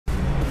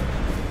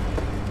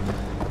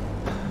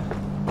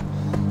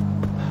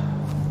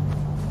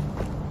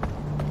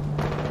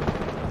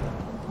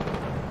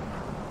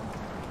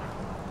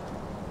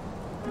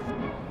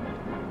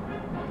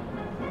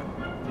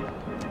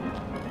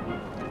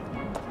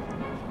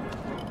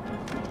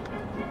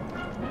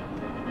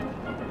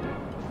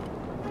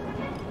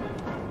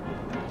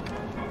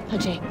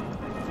Ajay,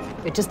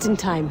 you're just in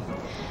time.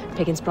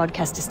 Pagan's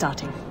broadcast is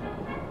starting.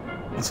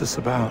 What's this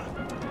about?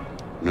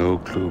 No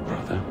clue,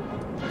 brother.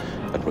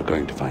 But we're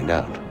going to find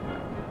out.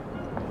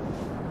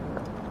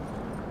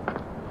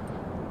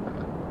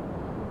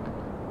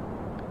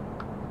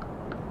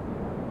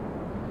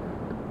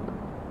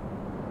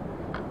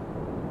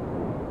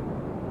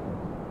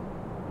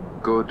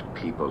 Good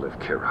people of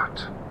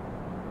Kyrat.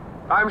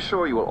 I'm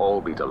sure you will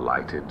all be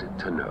delighted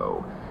to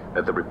know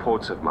that the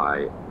reports of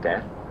my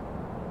death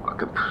are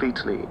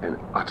completely and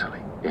utterly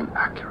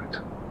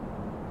inaccurate.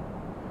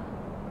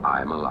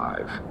 I am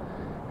alive,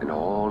 and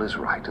all is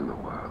right in the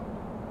world.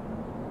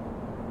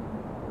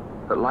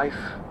 But life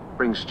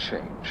brings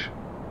change,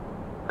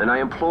 and I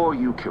implore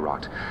you,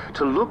 Kyrat,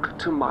 to look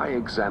to my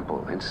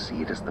example and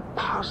see it as the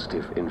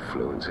positive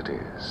influence it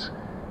is.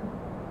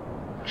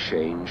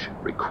 Change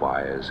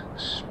requires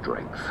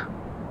strength,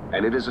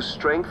 and it is a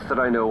strength that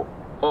I know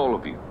all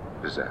of you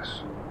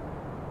possess.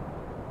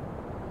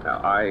 Now,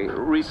 I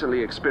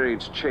recently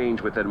experienced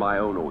change within my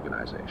own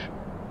organization.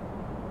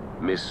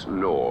 Miss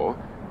Noor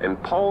and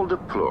Paul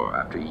Deplore,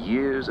 after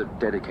years of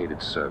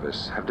dedicated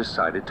service, have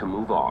decided to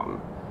move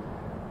on.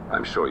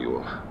 I'm sure you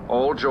will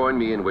all join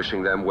me in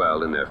wishing them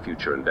well in their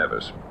future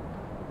endeavors.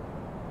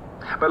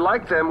 But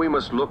like them, we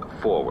must look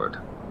forward,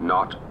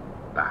 not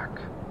back.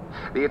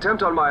 The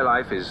attempt on my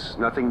life is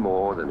nothing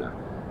more than a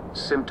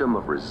symptom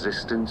of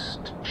resistance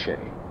to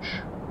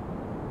change.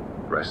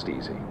 Rest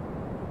easy.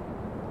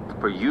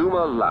 For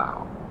Yuma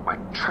Lau, my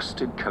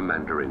trusted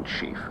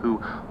commander-in-chief,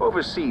 who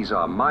oversees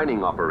our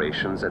mining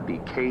operations at the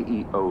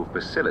KEO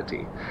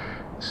facility,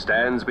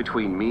 stands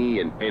between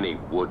me and any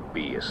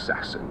would-be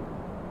assassin.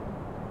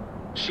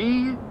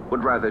 She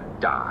would rather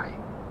die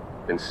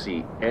than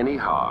see any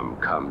harm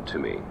come to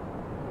me.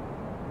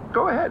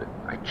 Go ahead,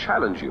 I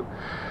challenge you.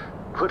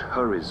 Put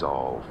her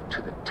resolve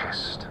to the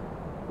test.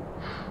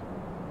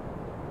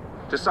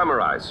 To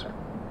summarize,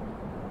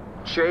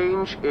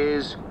 change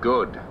is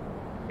good.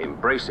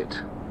 Embrace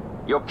it.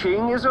 Your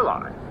king is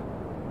alive.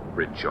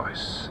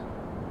 Rejoice.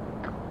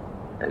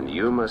 And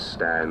Yuma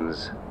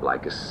stands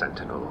like a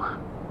sentinel,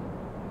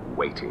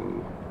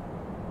 waiting.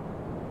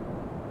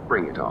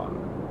 Bring it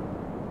on.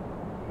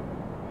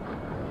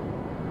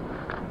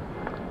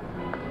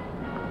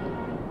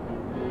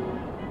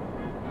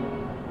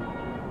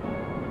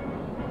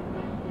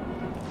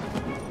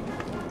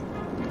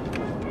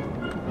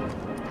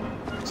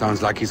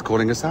 Sounds like he's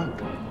calling us out.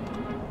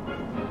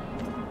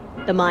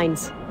 The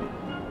mines.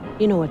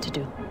 You know what to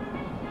do.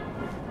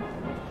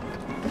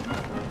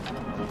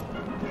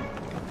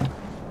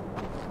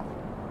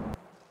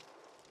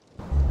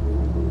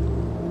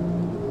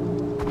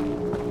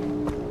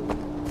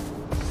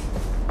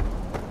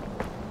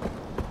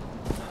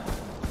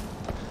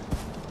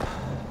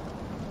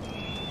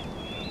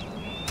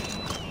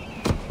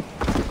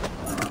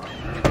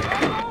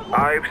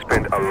 I've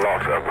spent a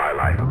lot of my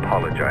life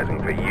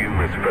apologizing for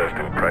Yuma's first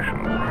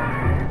impressions.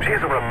 She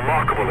has a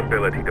remarkable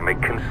ability to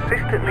make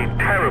consistently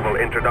terrible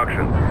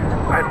introductions.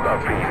 I'd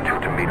love for you two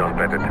to meet on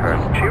better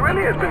terms. She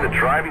really has been the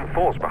driving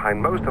force behind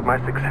most of my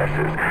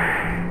successes.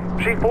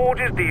 She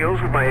forges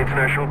deals with my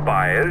international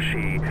buyers.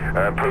 She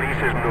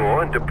polices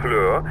Noor and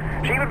Deplore.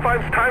 She even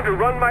finds time to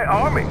run my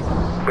army.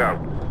 Well,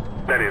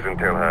 that is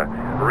until her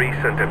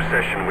recent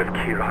obsession with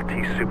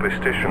Kirati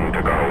superstition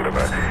took a hold of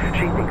her.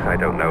 She thinks I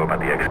don't know about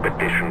the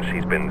expedition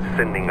she's been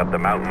sending up the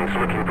mountains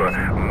looking for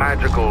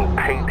magical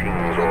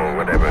paintings or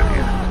whatever it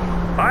is.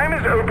 I'm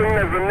as open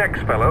as the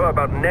next fellow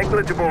about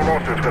negligible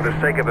losses for the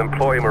sake of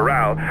employee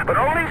morale, but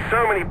only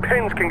so many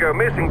pens can go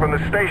missing from the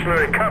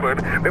stationery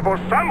cupboard before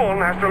someone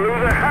has to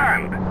lose a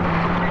hand.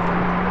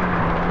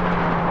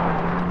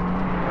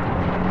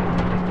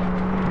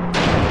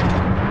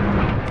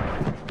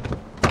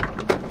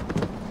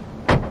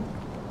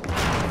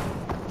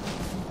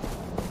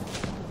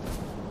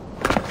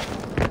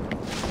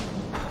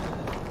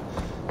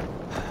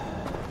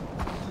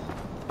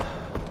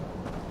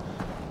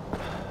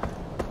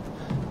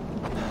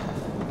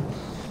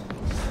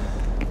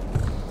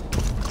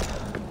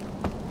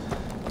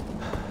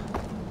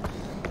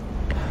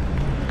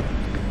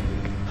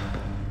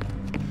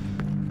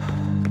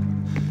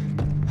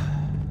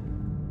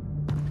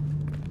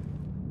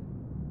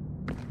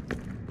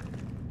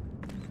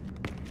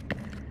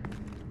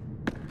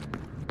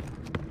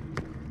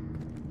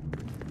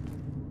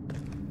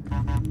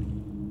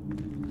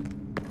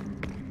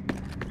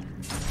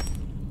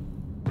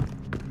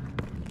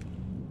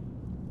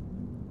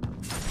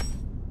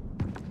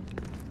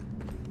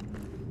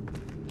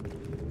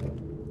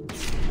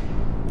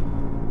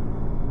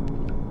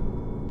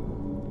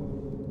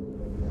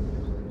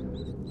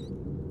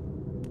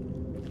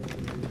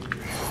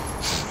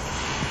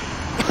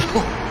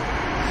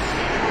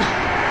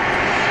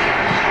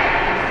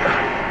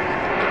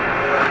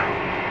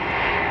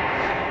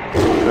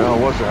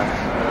 Was that?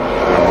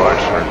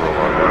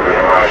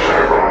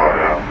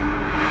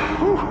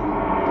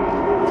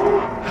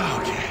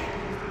 Okay.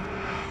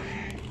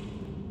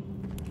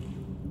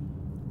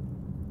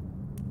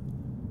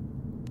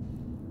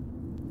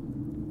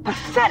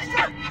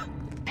 Pathetic.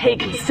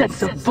 Pagan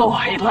sends a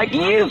boy like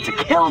you to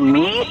kill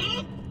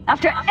me?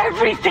 After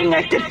everything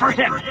I did for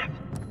him?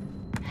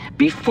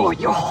 Before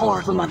your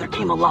horrible mother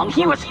came along,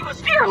 he was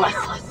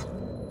fearless.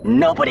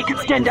 Nobody could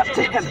stand up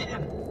to him.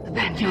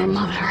 Then your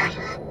mother...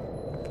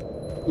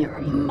 Your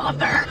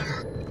mother...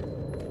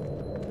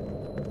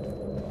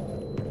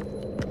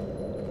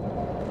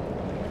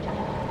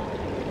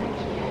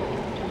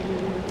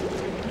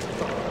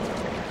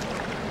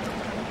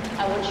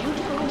 I want you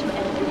to go into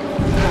every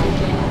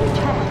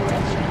child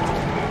restaurant.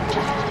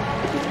 Just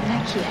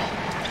back here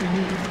to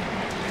me.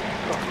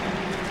 Go.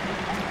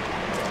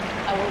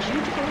 I want you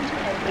to go into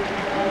every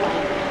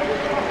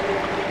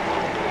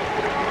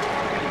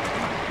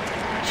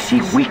She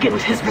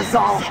weakened his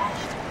resolve.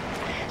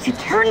 She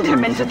turned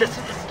him into this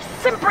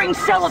simpering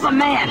shell of a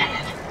man.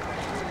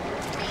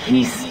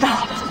 He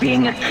stopped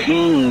being a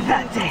king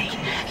that day.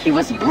 He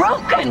was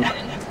broken.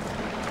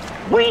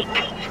 Weak.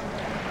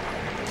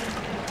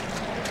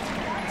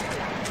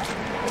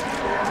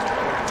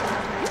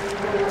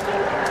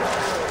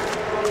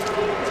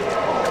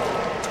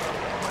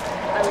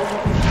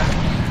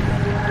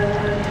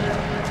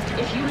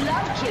 If you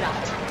love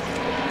Kyrat,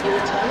 you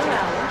will turn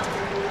around,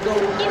 go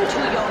into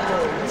your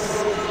homes.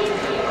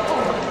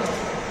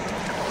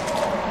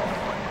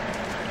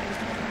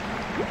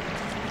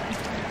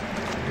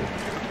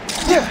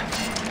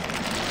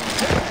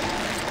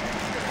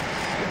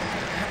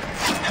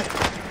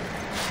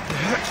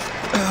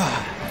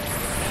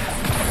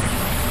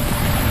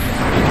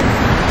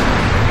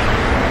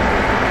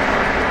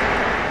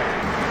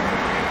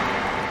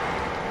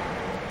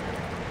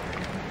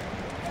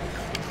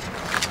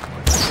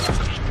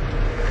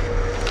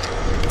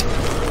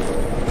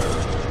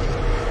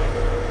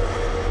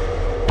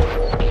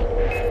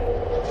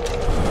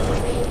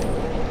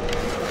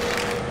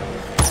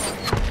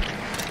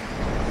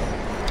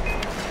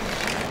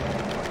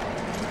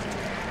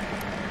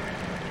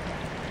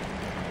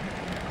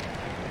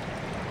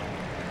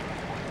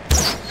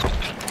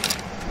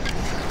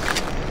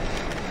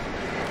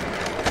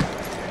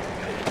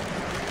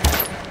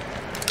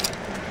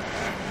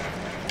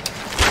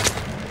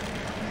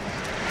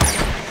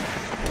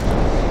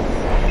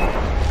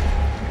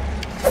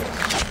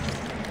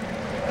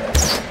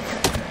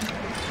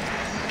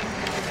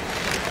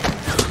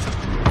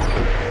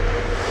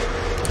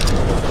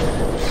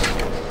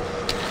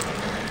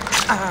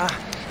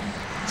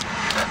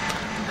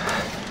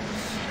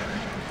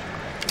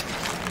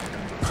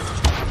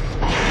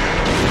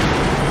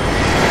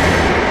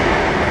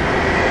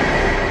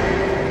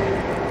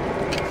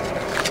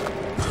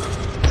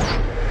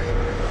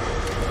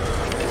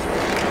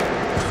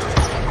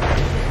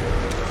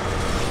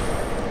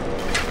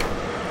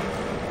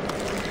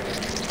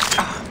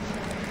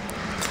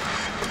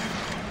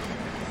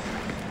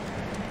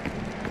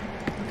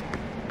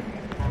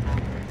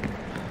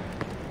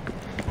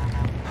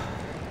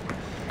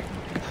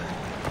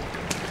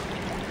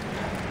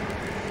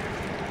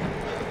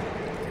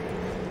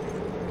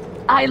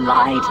 I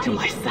lied to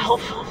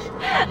myself.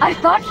 I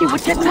thought he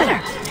would get better.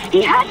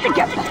 He had to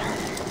get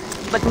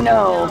better. But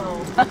no.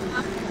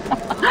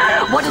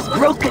 What is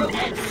broken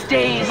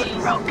stays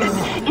broken.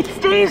 It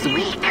stays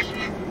weak.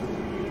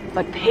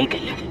 But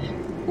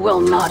Pagan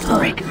will not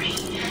break me.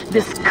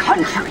 This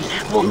country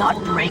will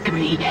not break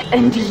me.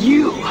 And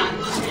you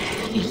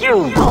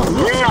will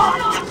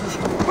not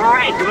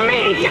break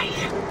me!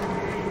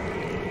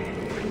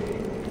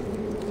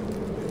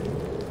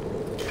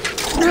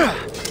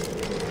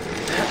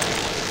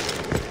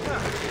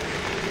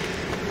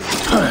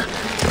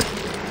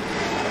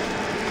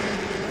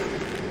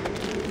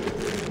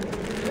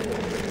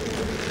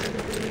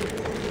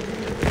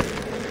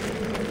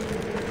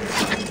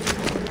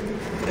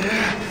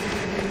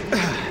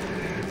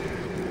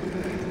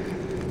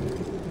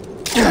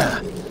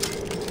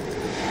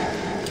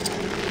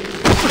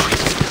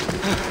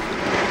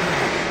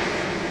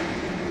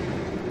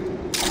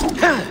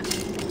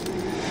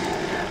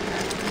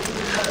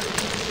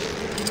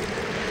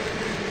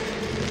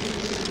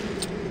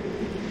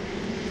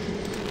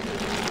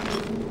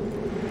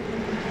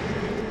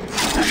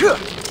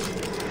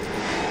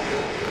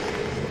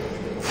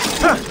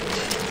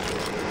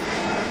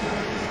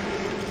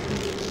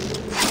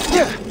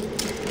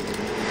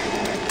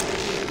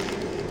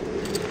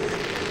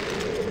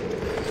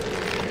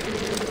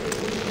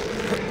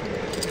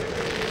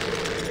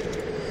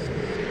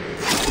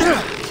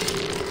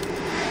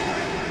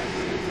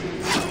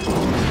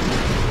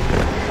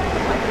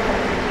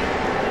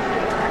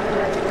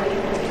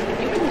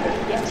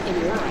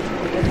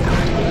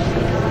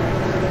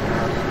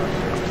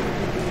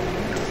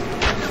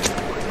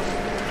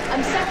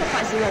 I'm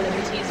sacrificing our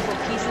liberties for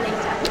peace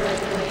later.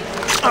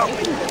 You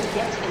can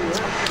get in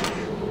line.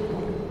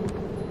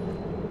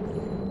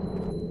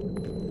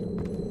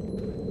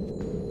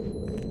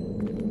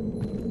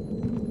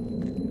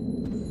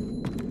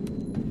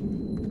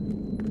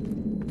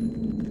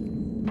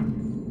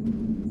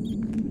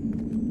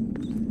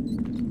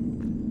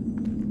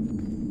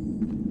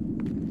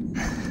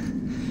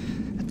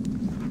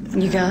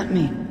 You got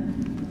me.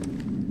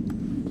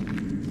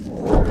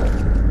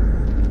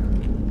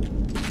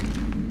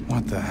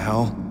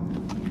 hell?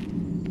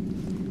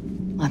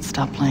 Let's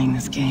stop playing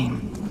this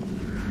game.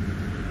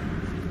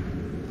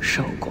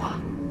 守寡。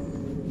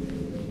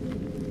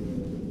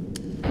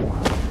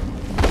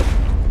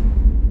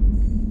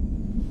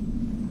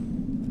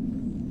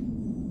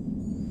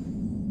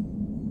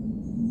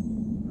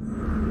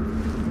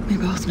We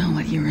both know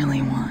what you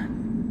really want.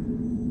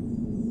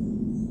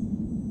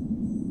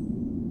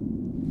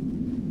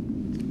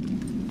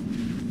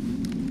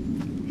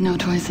 No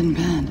toys in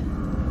bed.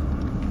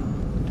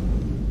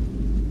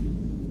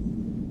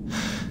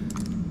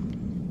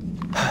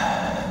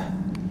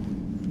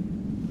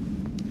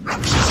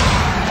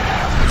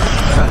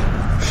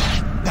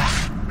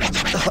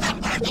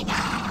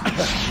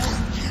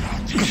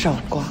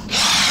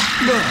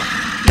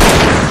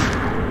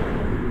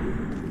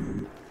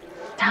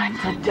 Time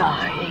to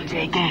die,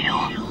 AJ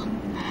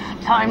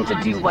Gale. Time to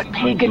do what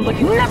Pagan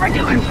would never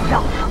do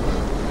himself.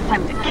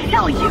 Time to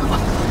kill you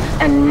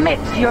and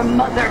mix your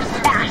mother's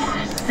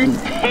ass in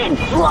pig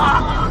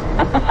slop.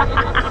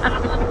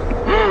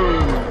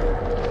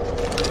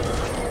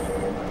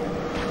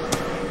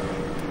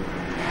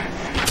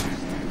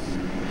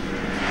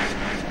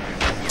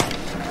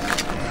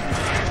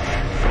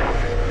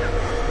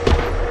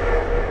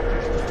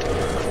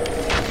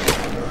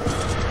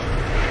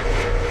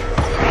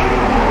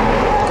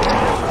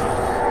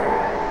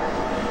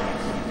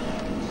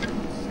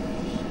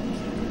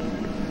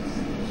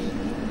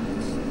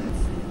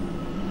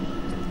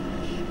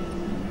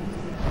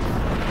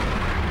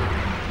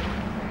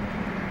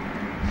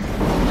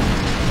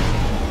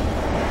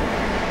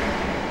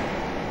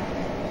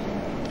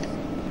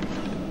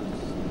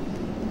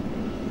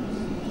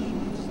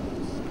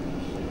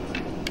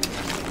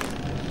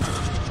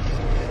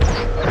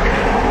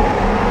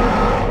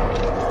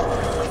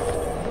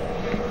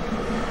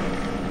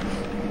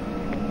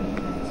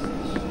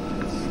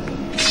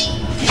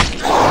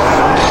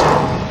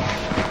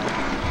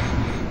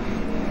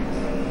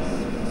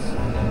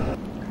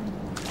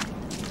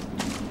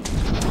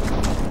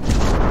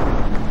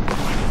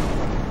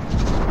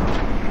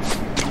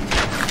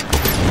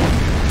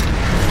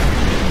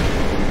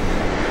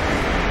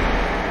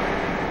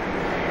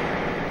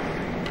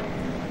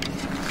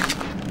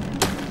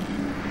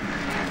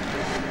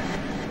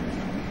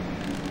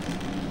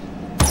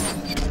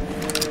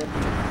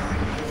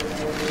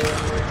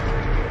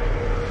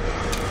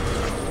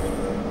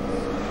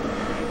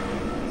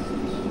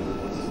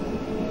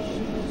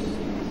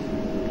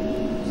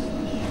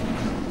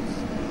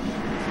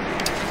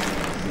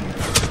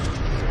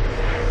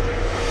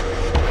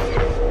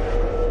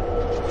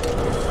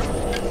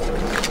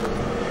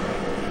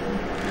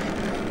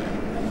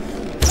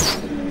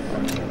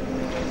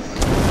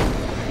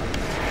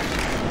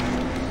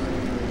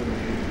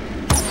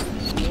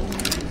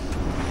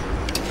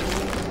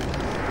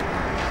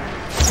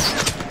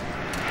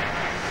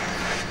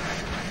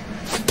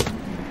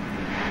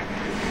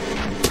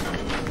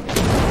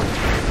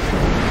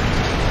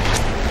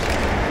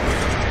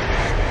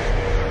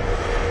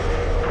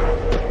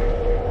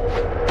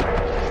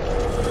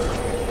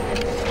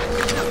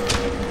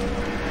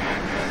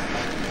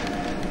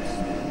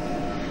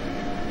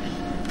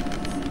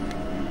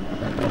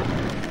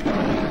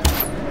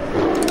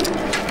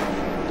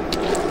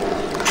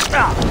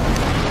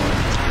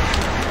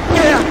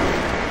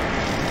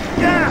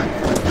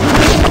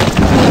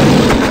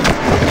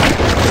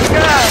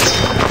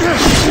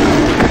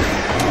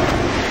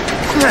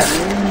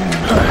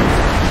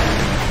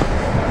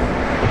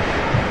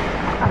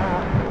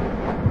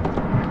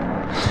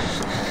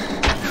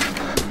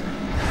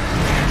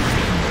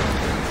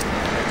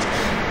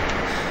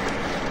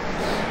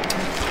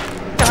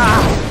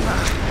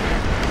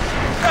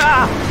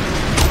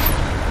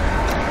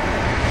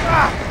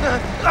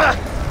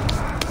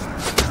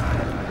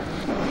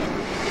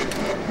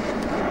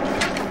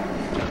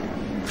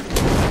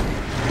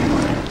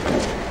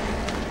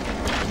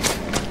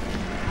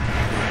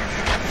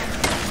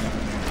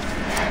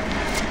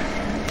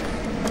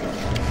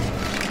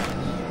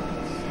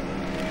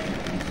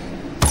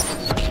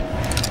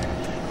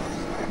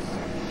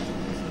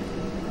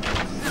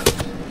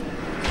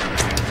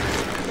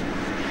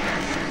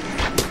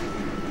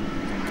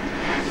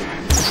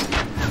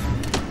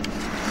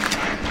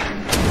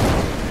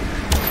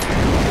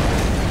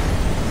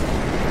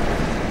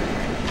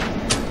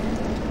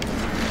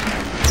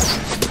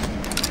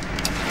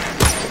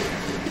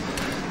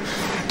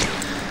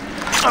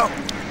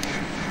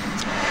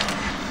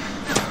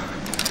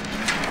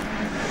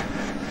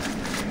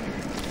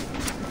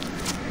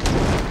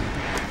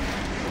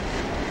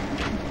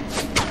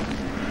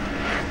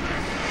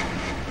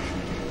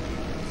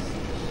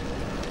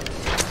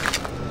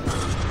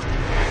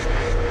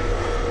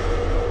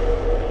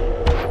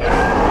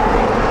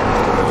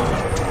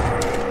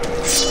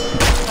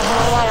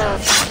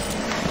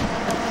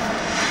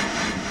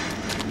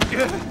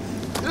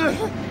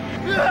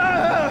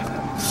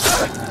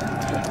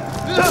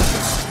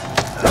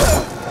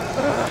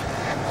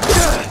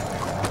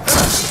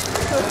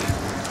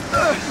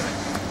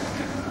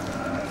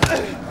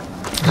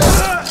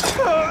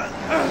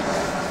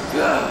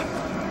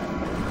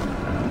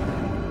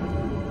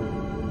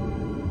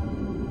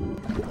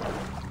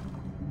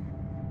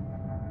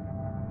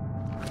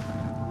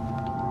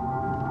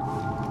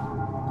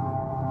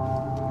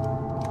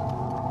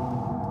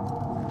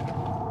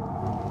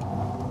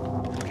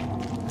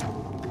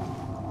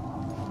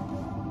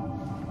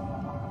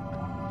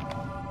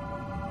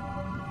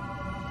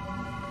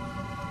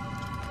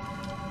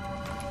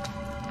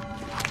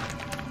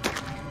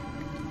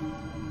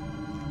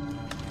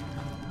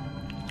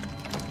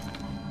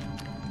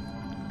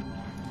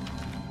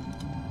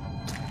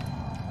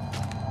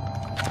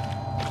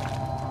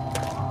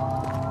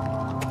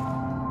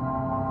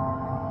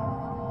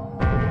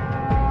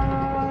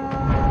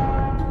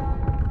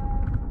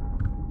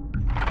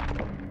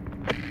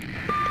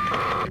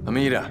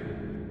 Amira,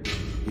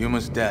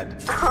 Yuma's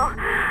dead. Oh,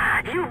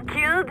 you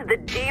killed the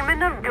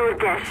demon of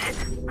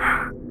Durgesh.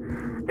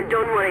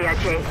 Don't worry,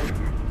 Ajay.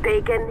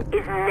 Pagan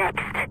is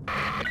next.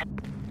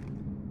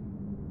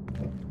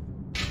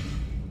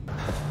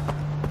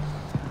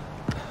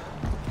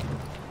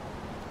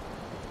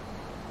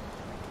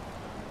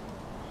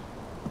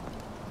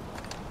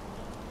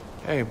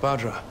 Hey,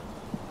 Badra.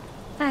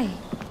 Hi.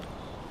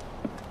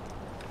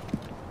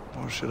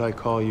 Or should I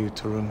call you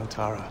Tarun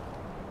Matara?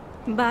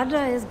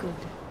 Badra is good.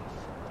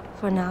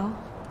 For now.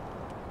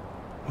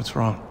 What's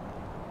wrong?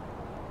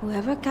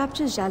 Whoever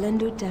captures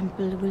Jalandu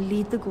Temple will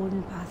lead the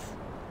Golden Path.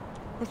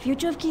 The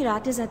future of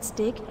Kyrat is at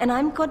stake, and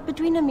I'm caught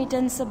between Amita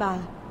and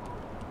Sabal.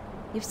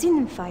 You've seen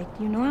them fight,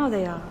 you know how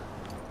they are.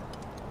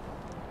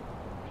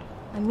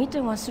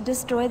 Amita wants to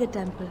destroy the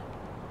temple.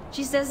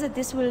 She says that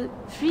this will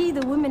free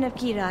the women of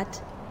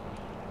Kyrat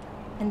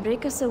and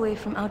break us away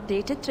from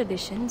outdated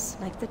traditions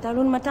like the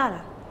Tarun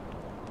Matara.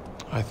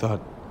 I thought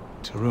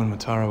Tarun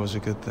Matara was a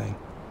good thing.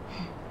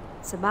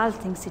 Sabal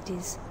thinks it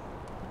is.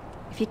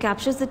 If he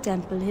captures the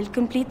temple, he'll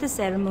complete the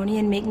ceremony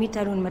and make me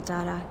Tarun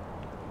Matara.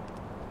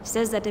 He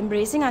says that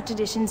embracing our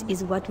traditions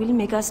is what will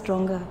make us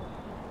stronger.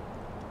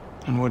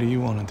 And what do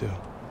you want to do?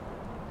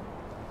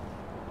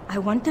 I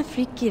want to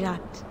free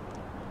Kyrat.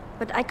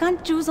 But I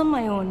can't choose on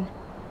my own.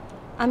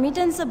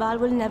 Amita and Sabal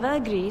will never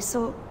agree,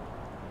 so...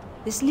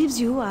 this leaves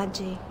you,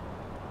 Ajay.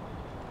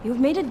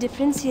 You've made a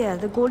difference here.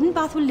 The Golden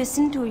Path will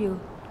listen to you.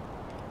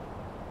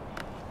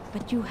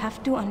 But you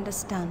have to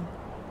understand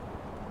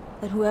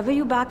that whoever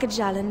you back at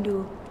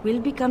Jalandu will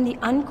become the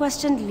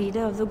unquestioned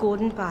leader of the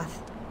Golden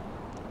Path.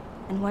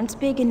 And once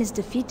Pagan is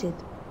defeated,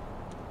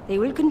 they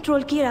will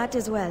control Kyrat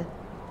as well.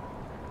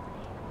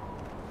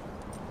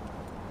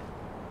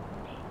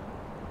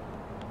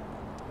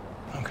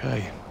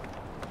 Okay.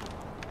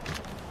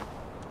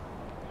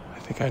 I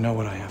think I know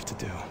what I have to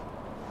do.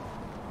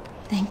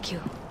 Thank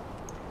you.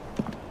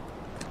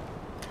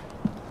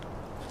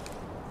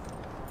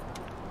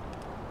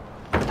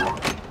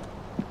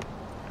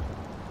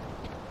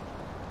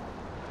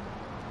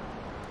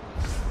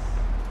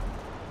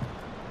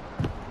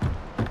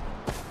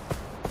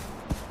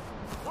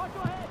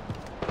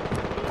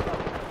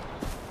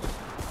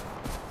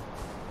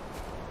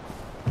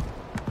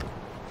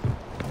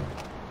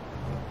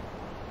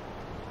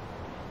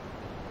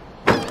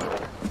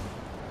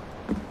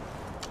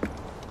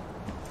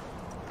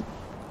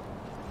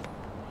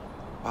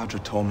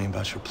 Badra told me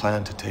about your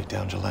plan to take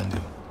down Jalandu.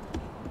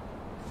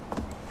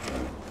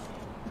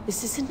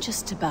 This isn't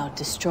just about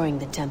destroying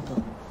the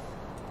temple.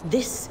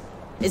 This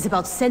is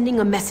about sending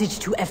a message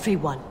to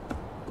everyone.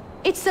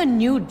 It's a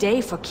new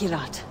day for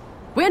Kyrat.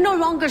 We're no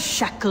longer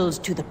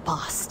shackled to the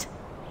past.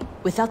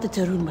 Without the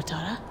Tarun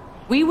Matara,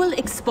 we will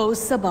expose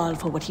Sabal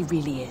for what he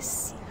really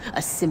is.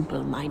 A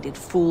simple-minded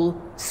fool,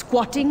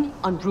 squatting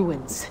on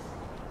ruins.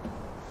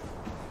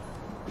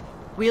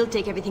 We'll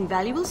take everything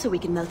valuable so we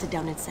can melt it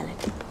down and sell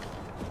it.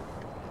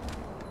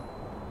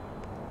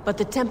 But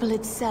the temple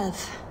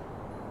itself...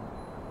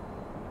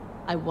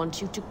 I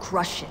want you to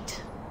crush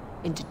it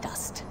into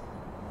dust.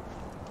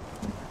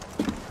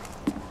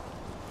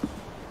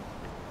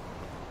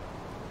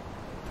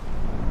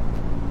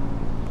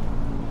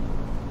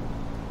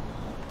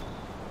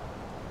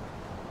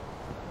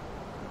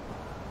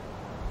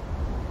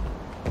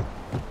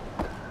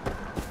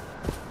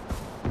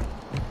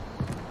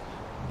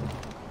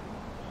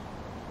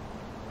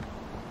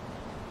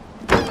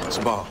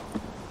 Sabal.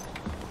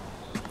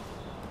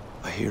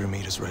 I hear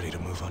Amita's ready to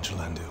move on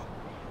Jalandu.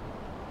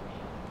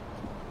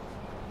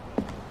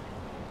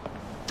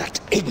 That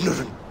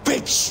ignorant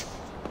bitch!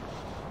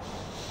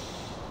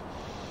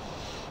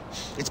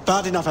 It's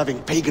bad enough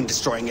having Pagan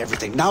destroying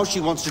everything. Now she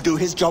wants to do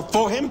his job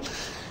for him?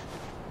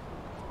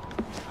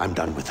 I'm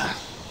done with her.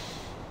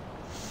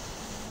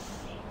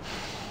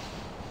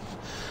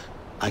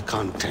 I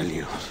can't tell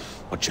you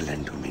what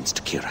Jalandu means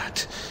to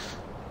Kyrat,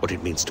 what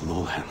it means to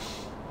Mohan.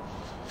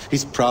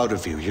 He's proud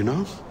of you, you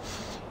know?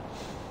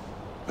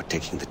 We're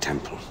taking the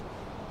temple.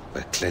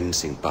 We're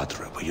cleansing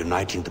Badra. We're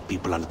uniting the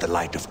people under the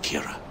light of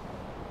Kyrat.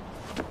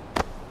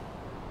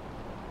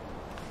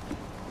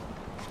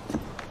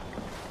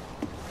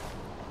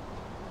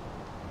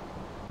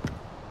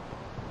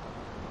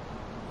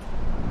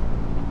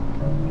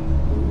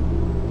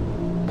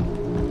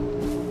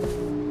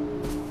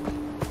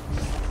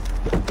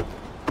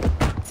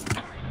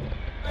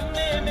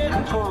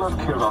 People of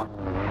Kyrat.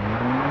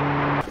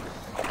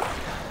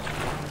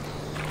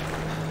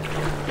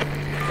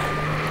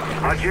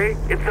 Ajay,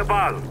 it's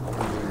Sabal.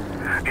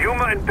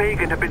 Yuma and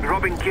Pagan have been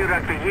robbing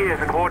Kyrat for years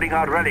and hoarding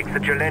our relics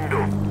at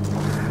Jalandu.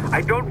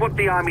 I don't want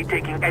the army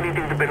taking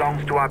anything that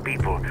belongs to our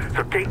people,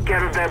 so take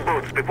care of their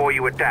boats before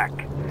you attack.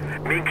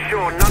 Make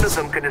sure none of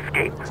them can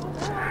escape.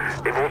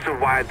 They've also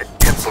wired the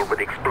temple with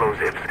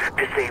explosives.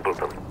 Disable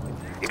them.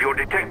 If you're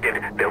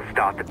detected, they'll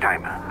start the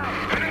timer.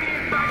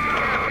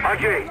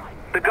 Ajay,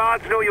 the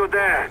guards know you're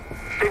there.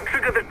 They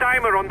trigger the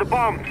timer on the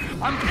bombs.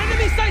 I'm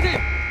enemy sighted!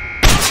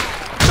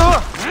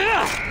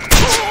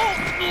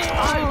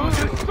 I will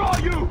destroy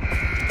you!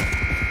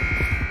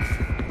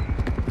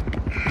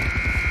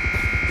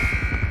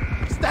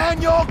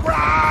 Stand your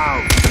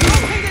ground!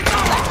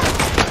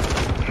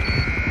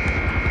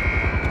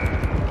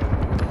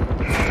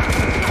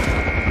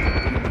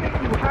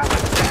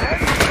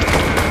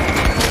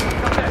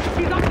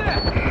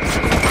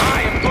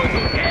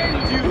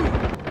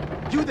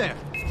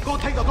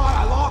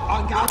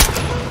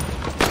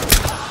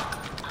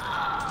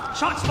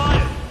 Shots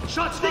fired!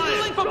 Shots fired!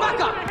 Signaling for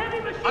backup!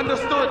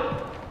 Understood!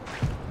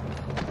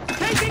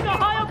 Taking a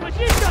higher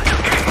position!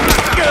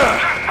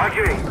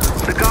 Ajay,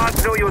 the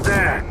guards know you're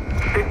there.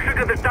 They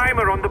trigger the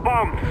timer on the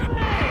bombs.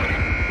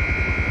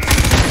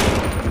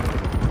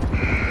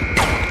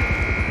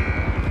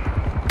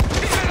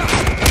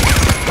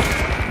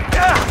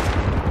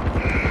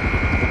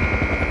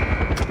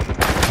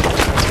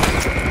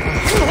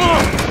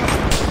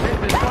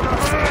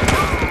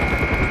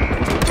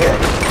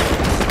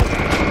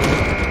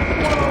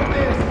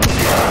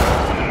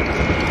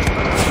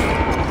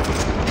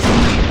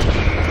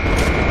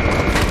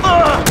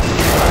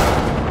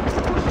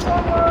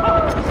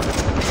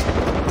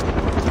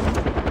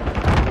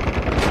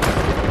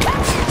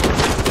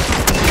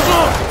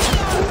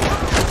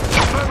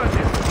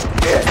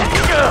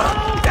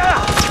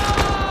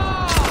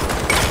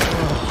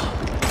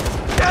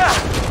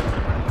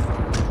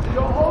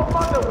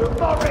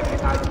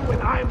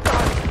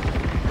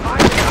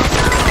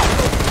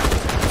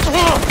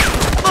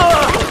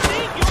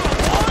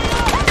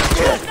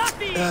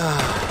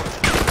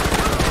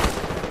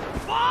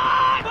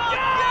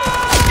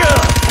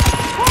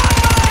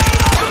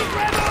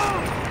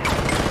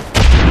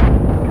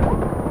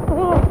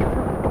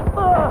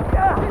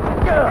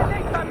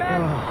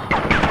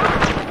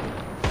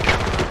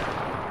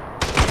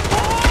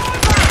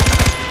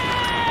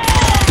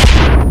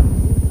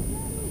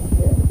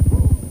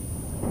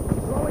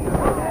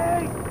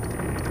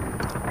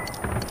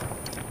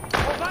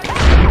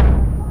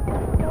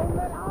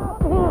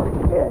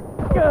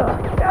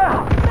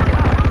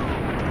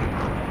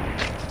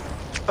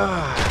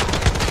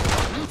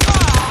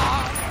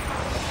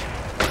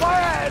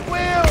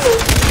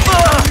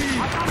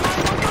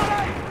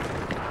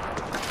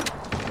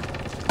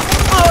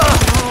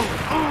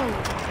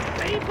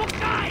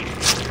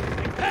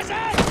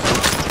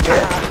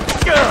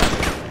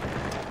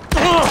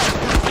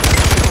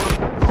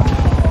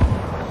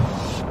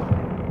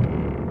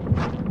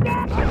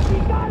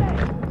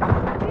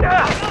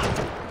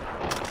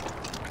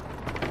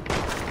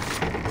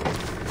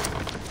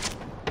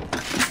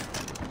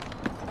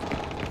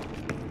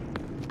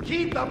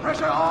 Keep the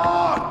pressure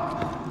on!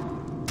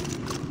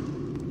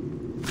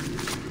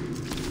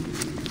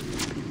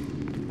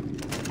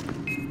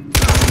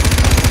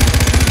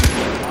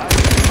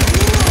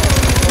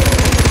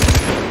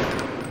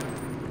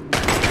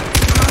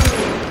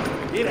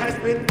 It has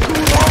been too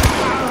long!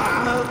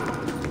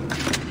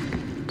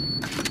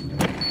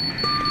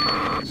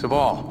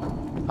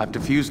 Sabal, I've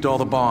defused all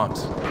the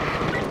bombs.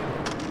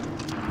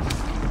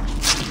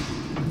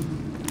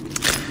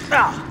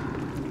 Ah!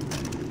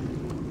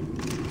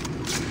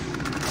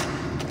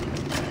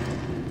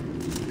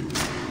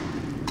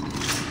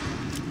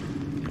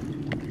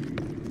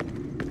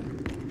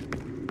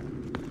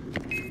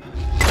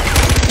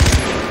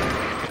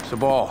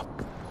 Sabal,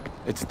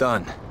 it's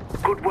done.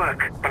 Good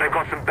work, but I've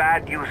got some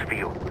bad news for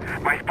you.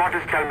 My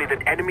spotters tell me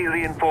that enemy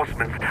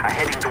reinforcements are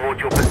heading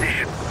towards your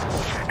position.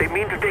 They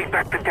mean to take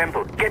back the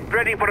temple. Get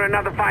ready for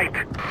another fight.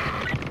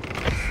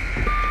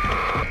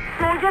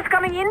 Soldiers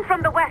coming in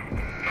from the west.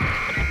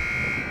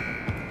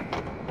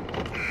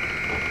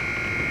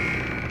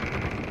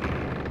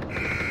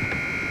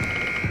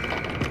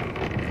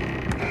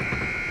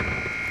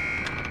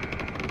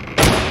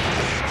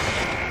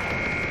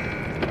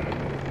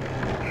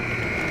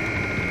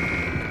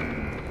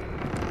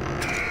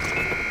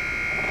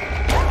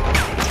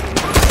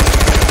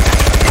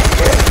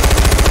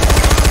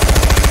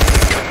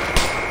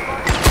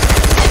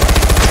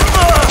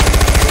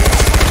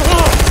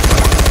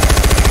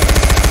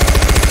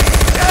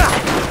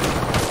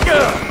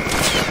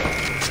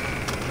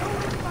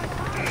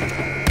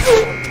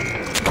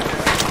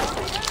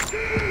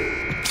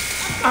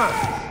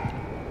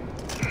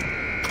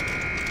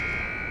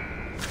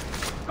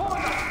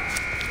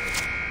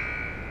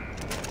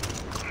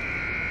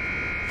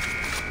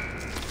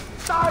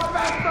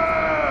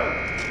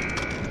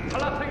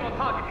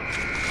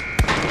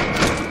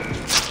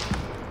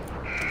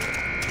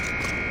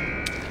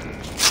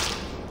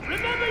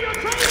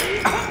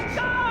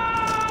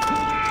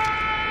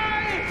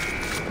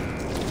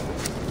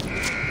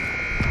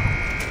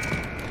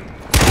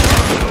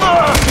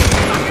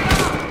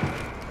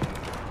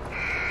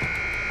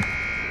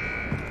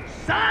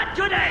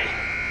 Today,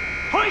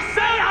 I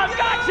say I've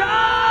got you!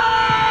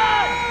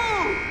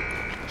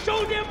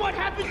 Show them what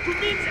happens to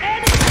men's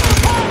enemies!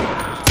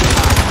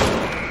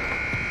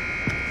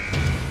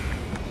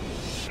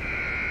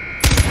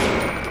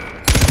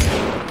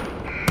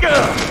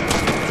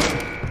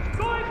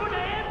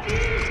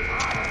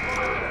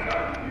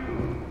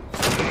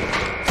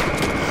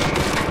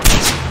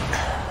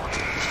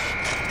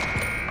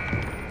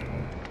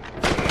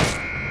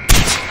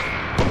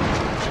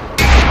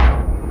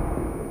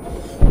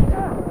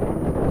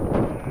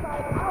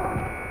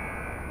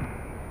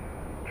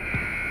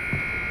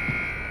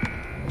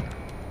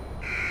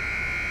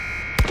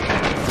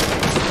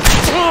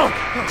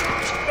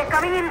 They're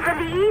coming in from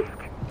the east.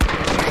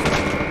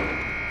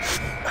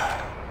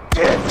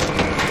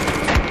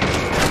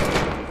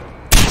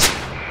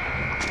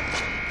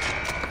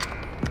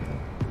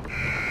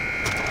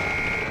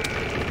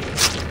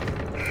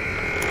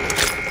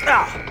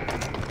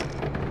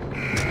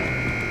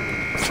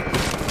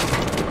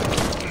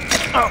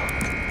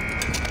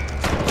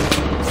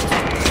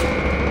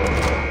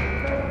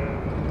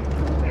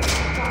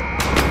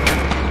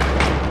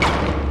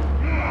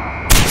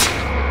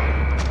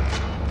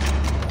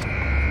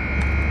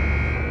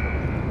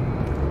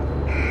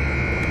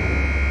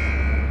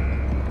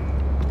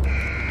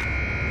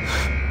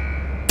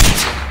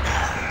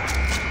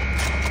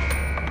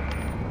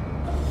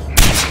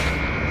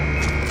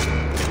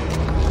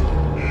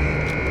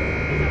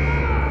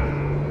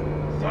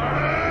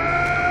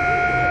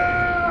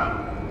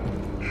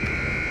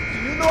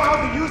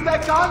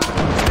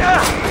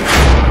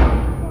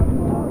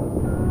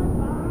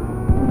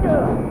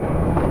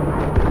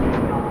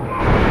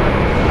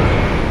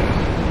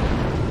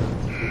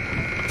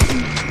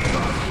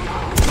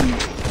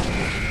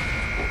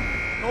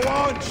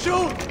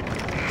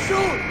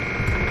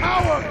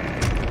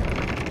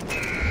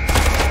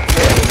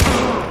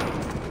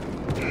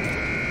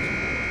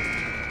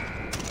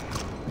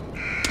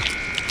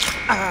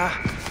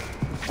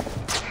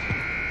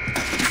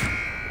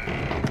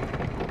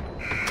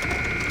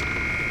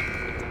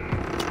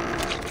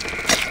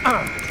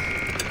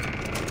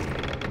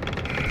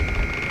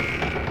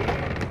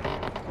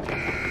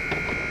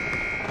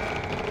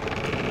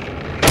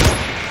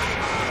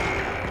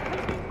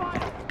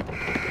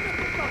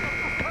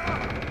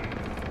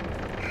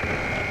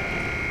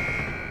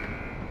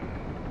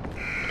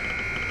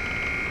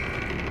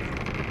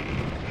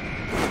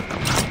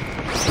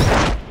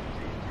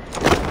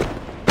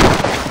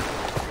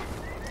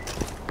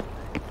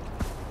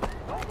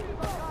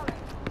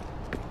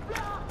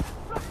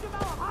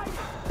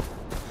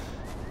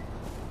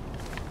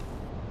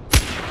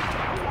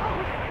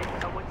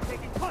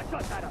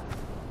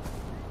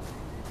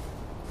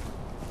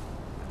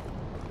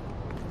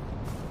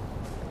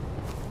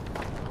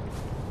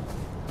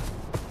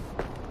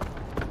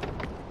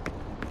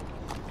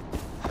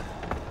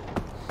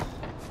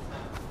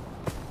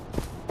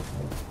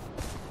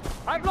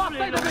 I've lost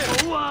sight of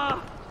him!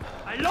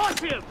 I lost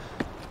him!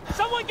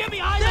 Someone get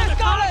me eyes on the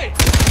target!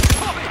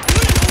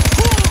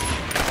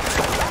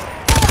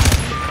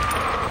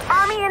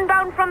 Army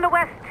inbound from the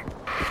west.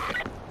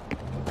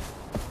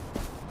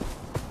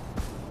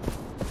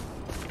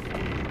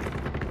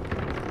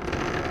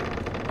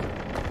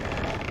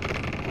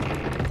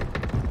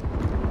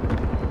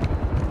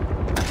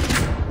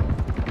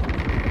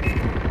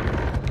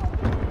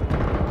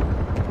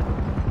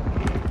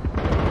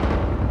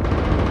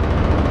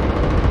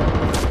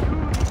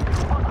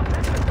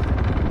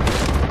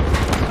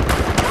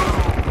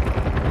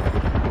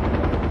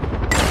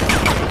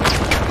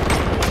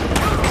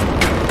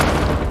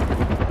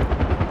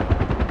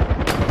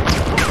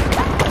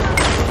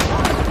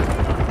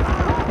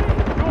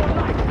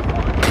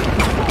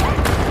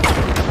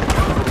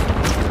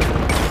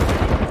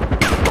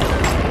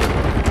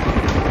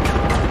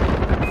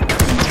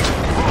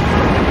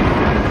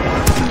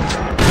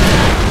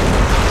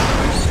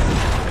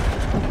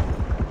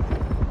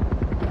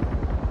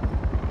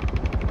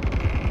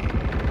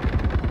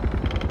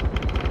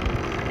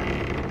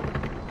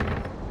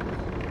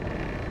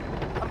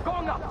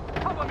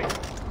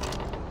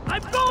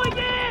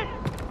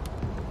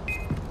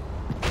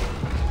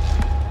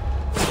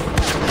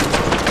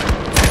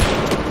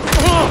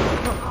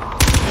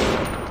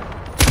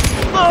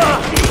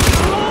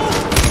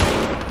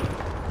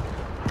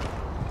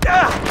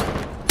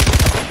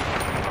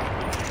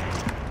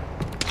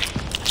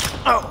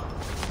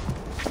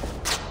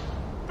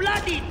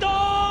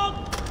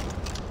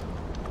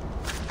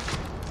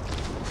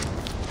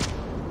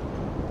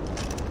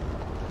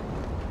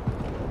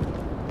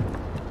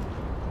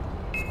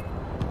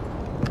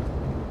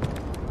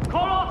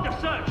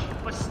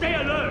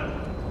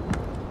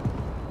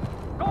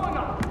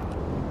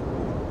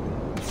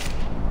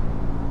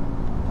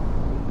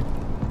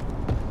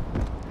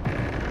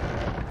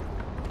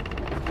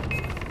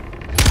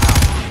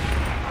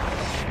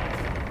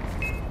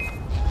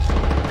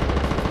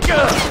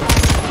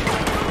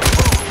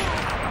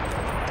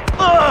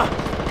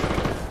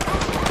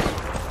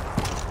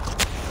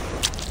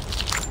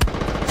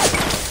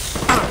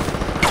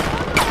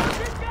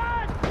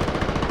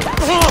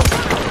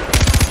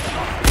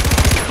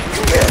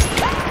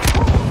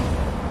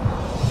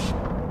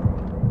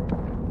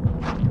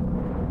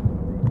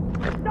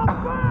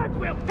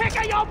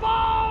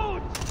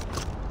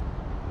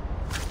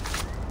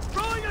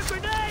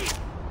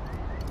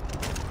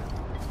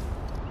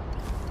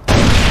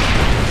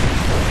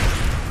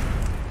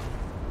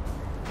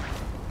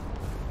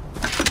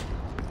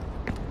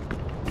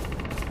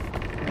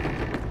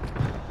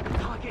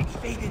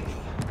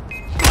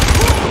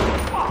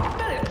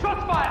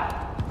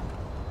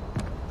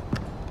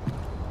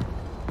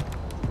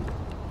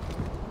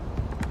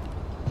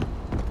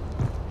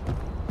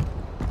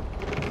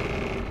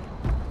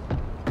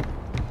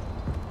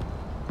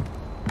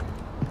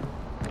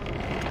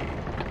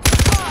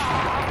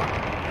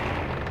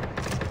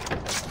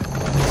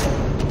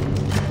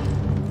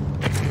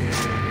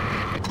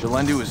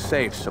 Zelendu is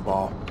safe,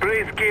 Sabal.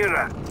 Praise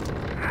Kyrat.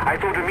 I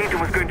thought Amita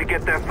was going to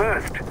get there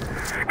first.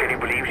 Can you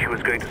believe she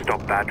was going to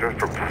stop Badra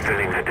from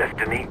fulfilling her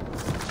destiny?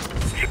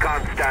 She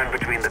can't stand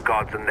between the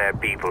gods and their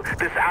people.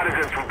 This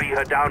arrogance will be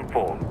her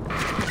downfall.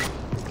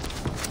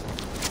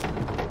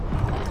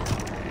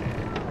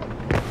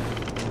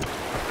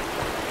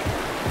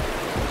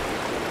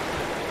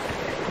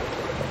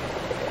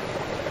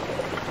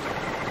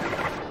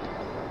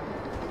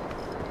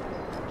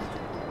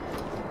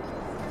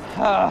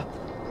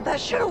 That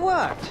should have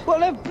worked.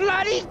 Well, it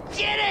bloody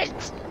did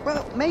it!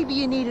 Well, maybe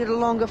you needed a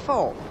longer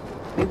fall.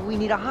 Maybe we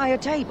need a higher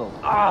table.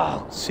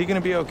 Oh. Is he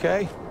gonna be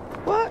okay?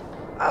 What?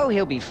 Oh,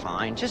 he'll be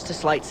fine. Just a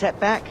slight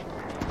setback.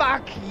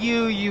 Fuck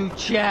you, you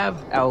chav.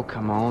 Oh,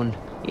 come on.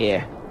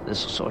 Yeah,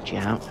 this'll sort you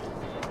out.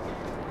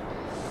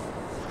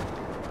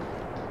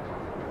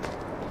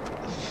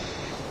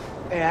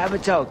 Hey, have a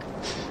toke.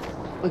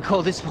 We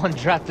call this one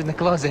trapped in the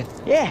closet.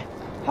 Yeah,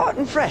 hot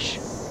and fresh.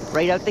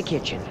 Right out the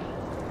kitchen.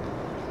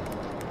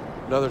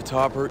 Another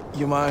topper.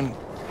 You mind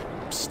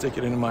stick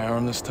it into my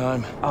arm this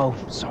time? Oh,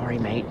 sorry,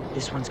 mate.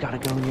 This one's gotta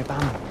go in your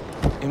bum.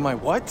 In my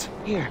what?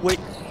 Here. Wait.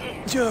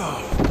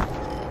 Don't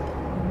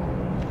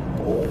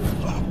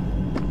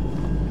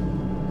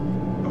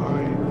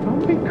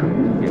be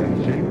crazy,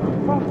 AJ.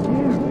 Fuck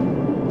you.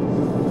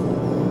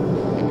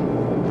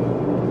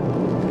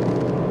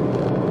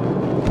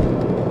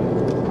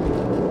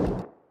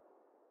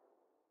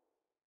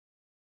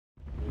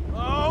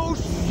 Oh,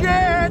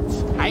 shit!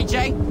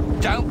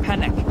 AJ, don't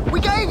panic. We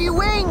gave you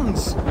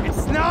wings!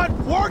 It's not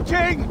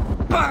working!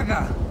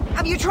 Bugger!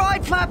 Have you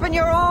tried flapping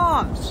your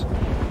arms?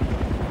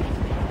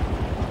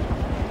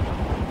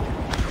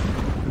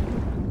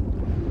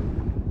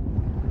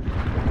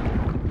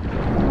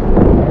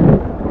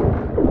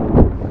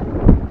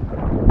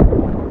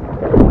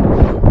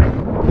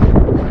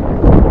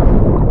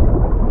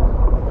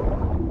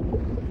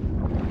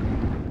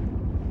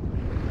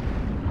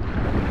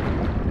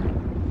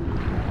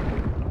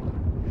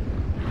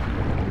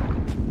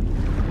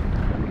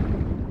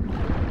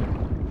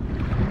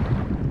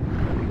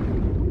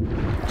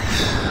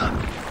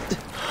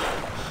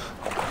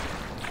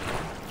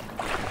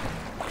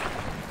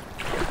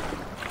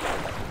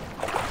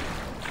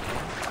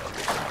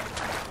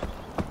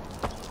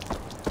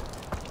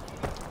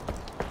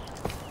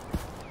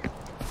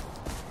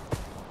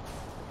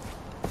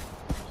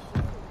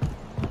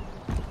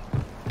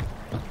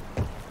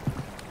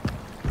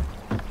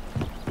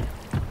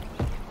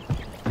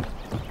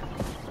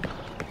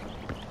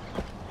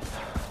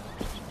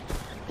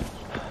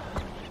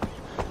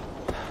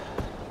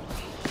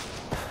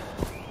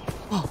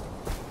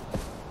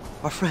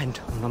 Our friend,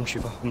 Om Nam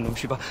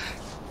Shiva,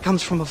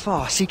 comes from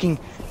afar, seeking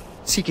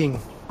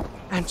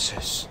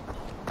answers.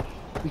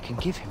 We can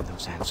give him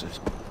those answers.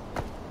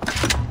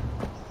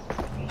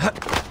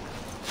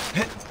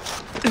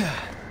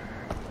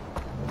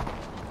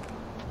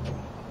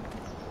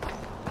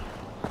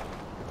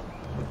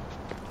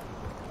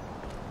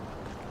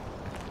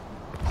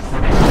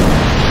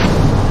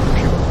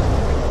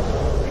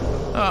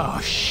 Oh,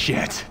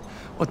 shit.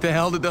 What the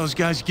hell did those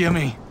guys give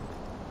me?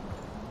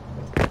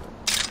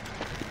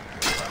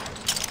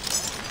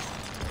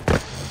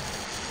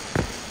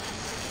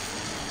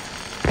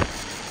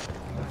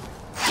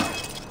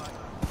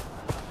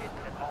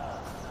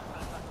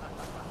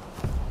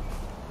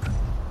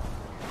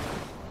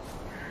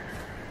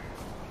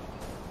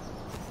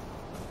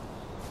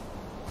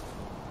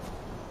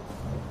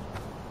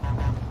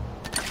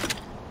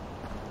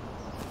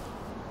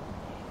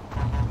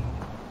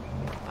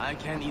 I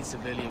can't eat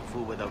civilian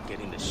food without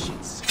getting the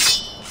shits.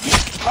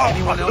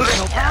 Anyone else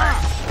help?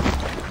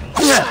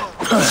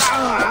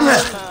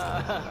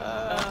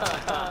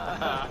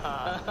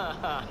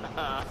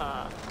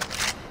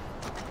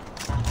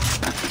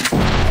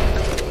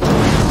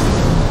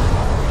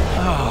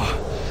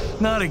 Oh,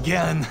 not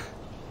again.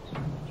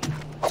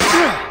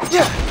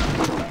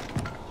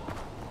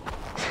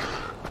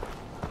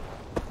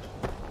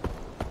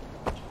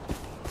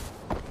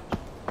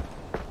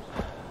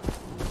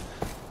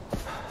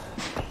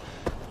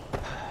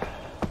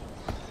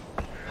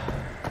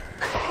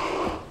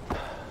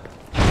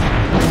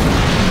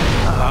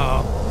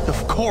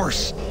 Of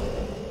course.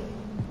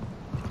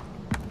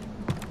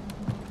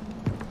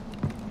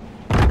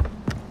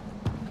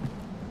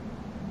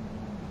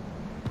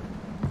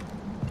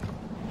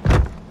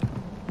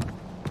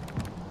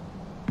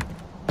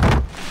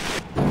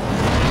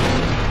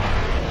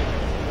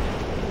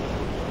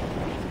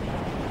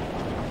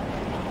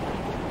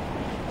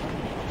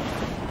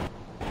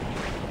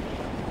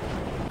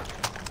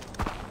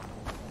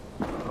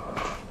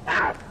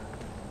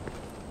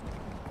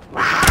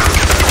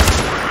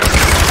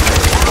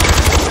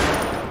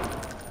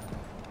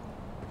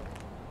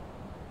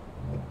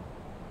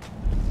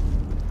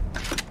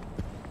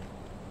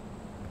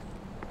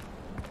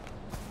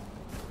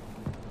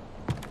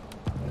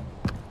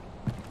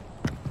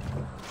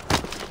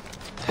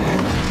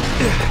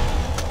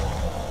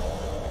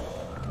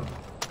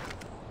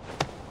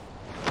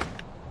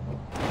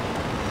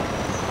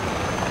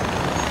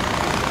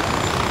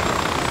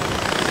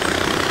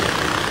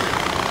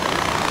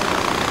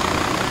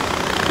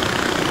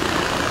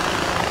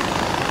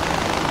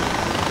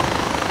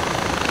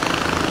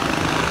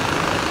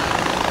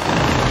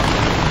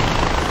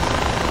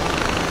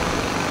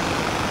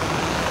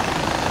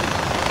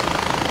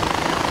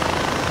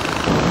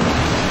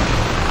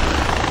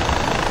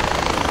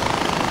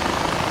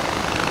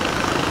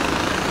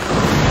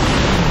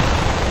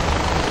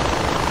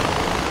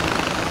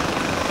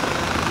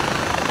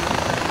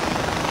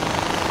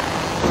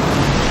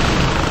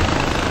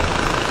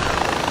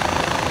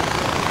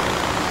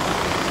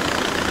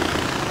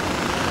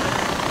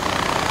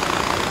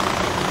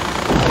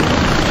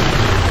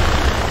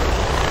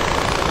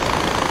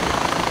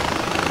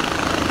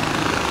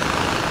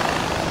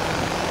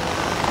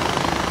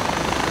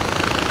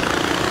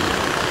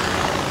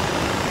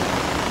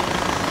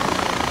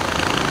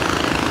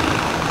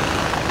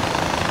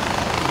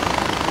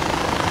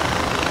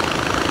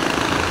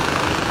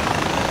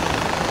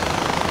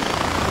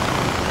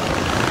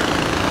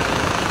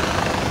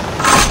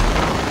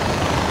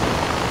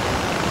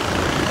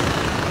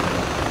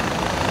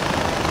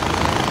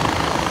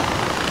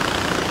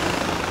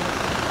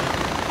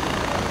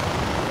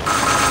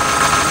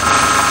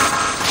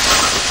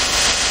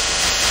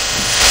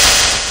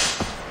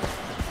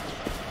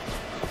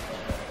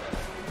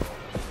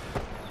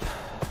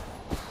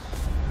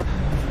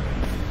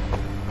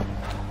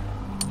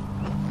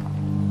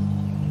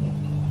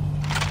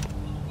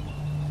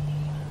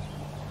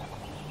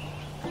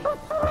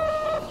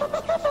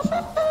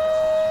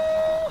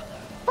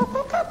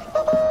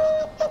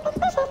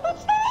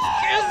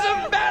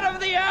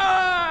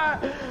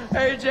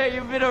 AJ,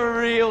 you've been a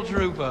real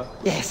trooper.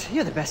 Yes,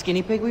 you're the best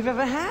guinea pig we've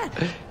ever had.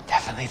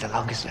 Definitely the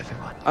longest living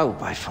one. Oh,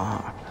 by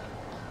far.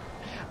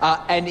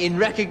 And in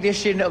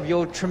recognition of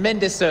your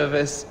tremendous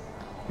service,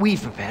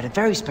 We've prepared a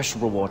very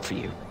special reward for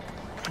you.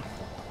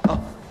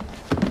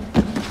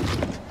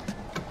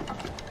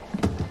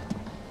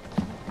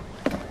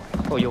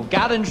 for your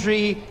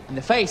gallantry in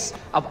the face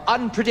of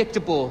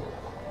unpredictable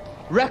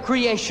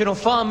recreational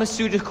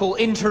pharmaceutical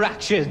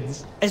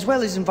interactions. As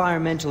well as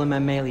environmental and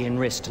mammalian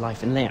risk to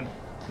life and limb.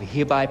 We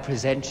hereby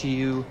present to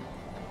you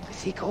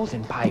the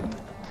golden pipe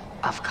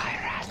of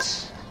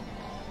Kyrat.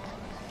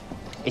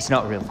 It's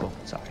not real gold,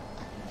 sorry.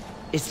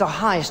 It's the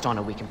highest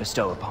honor we can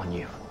bestow upon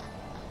you.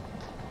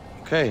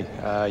 Okay,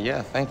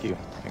 yeah, thank you,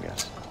 I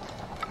guess.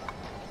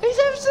 He's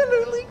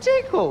absolutely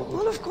tickled.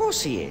 Well, of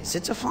course he is.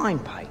 It's a fine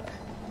pipe.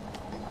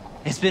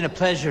 It's been a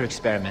pleasure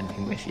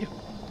experimenting with you.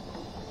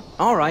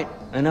 All right,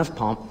 enough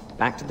pomp.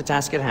 Back to the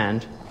task at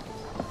hand.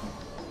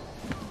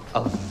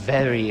 A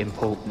very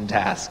important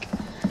task.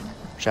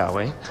 Shall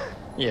we?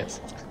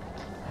 Yes.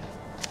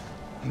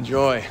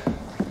 Enjoy.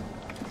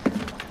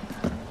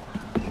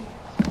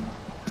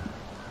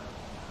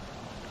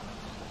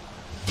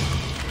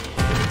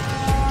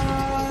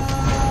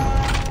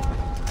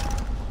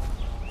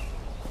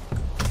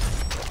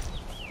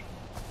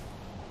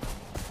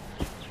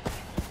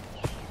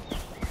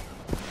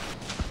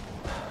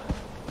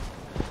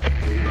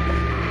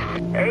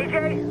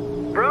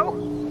 AJ? Bro?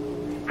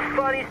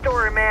 Funny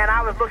story, man.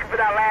 I was looking for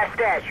that last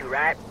statue,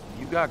 right?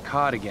 You got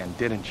caught again,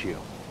 didn't you?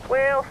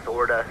 Well,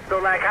 sorta. So,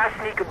 like, I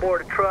sneak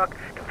aboard a truck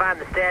to find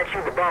the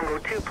statue. The Bongo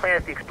 2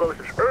 plants the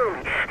explosives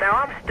early. Now,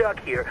 I'm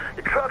stuck here.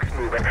 The truck's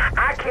moving.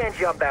 I can't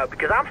jump out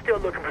because I'm still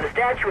looking for the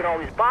statue in all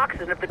these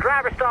boxes. And if the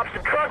driver stops the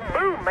truck,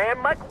 boom, man.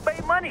 Michael Bay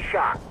money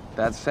shot.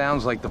 That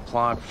sounds like the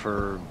plot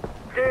for...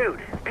 Dude,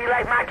 be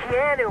like my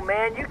Keanu,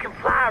 man. You can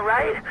fly,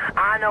 right?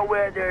 I know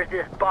where there's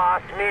this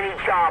boss mini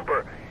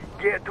chopper.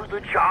 Get to the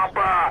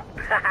chopper.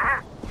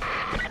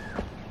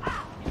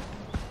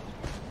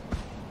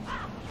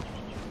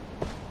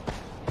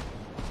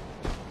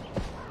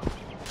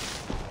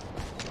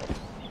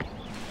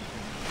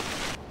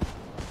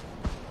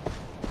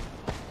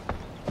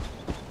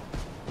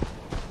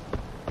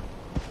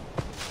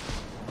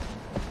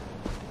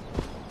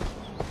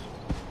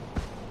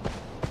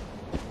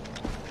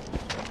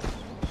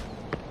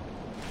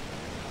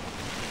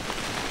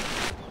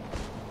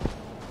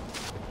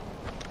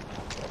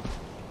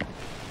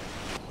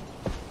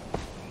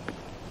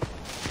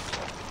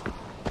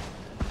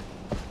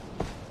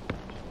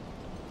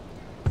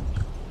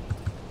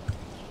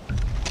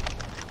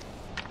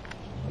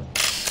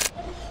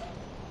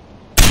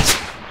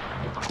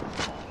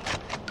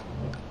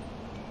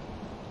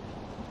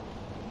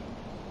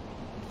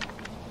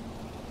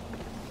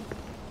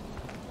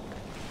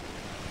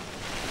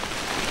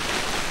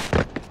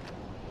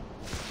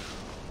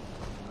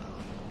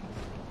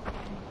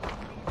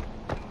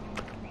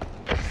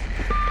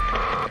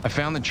 I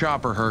found the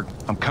chopper, Herc.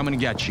 I'm coming to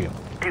get you.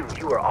 Dude,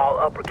 you are all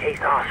uppercase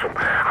awesome.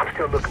 I'm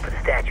still looking for the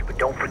statue, but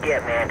don't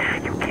forget,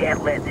 man, you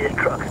can't let this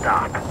truck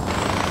stop.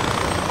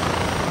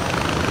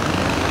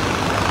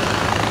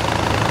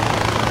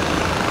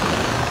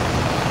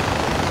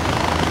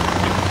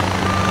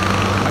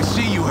 I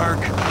see you, Herc.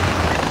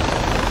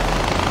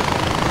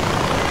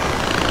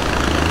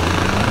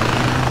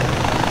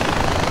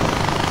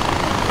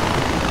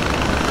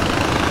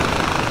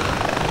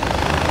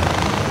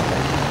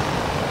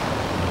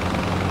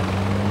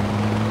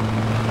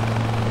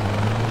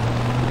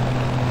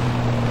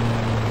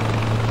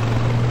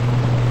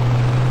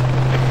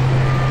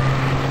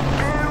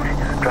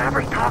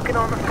 Driver's talking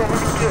on the phone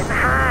and getting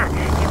high.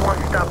 He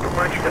wants to stop the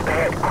munchies up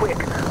ahead quick.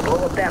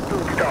 Blow up that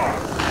food stall.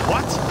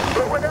 What?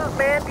 Blow it up,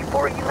 man,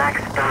 before he stops.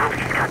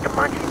 He's got the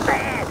munchies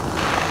bad.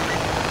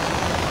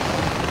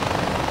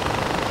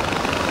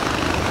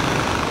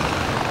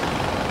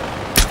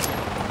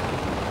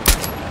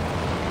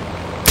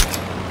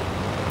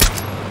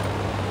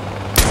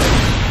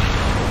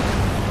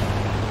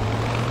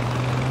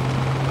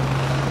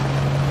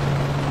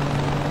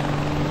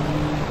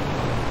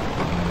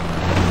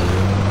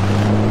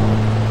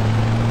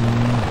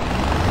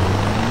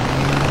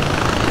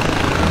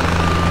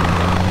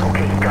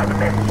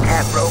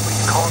 Bro,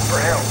 he's calling for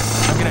help.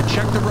 I'm gonna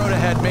check the road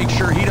ahead, make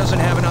sure he doesn't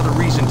have another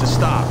reason to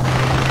stop.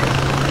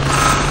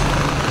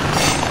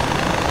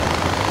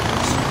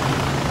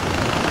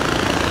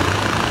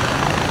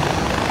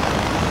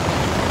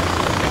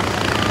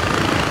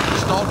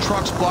 Stalled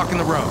trucks blocking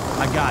the road.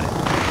 I got it.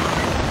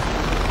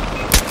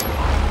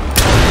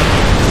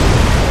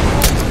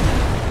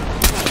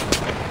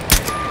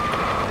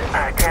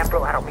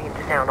 Bro, I don't mean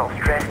to sound all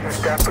stressed and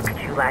stuff, but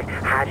could you, like,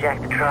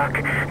 hijack the truck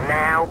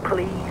now,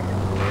 please?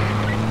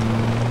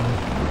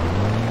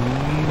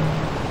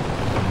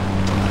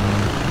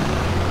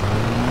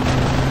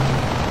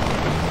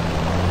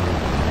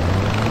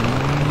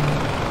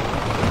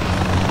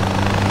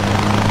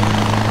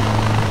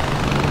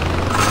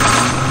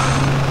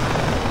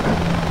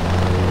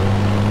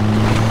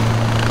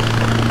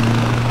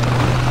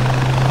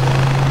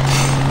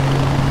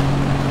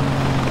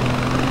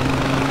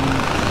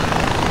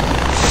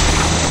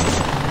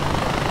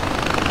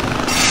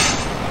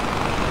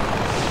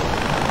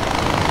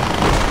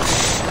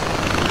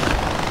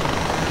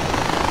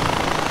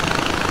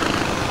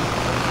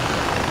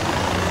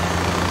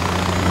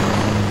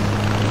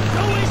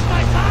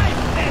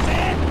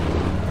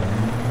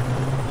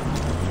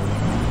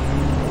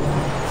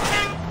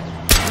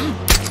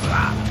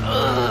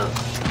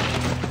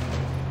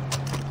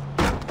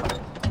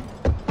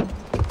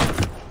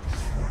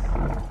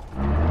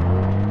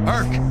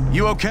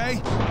 You okay?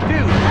 Dude,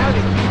 how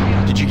did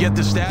you... Did you get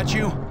the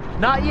statue?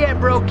 Not yet,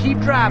 bro. Keep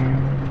driving.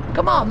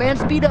 Come on, man.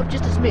 Speed up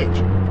just a smidge.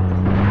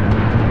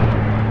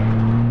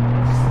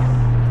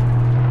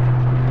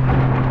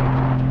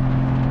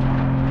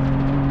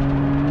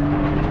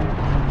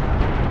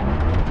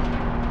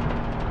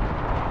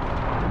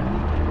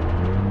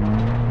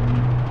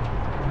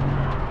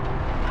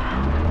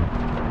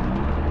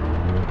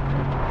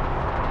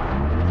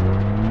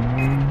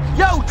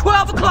 Yo,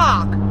 12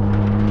 o'clock!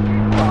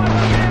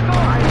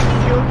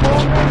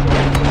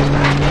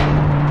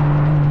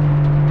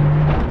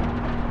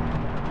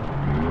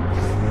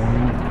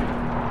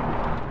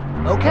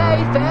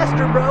 Okay,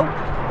 faster, bro.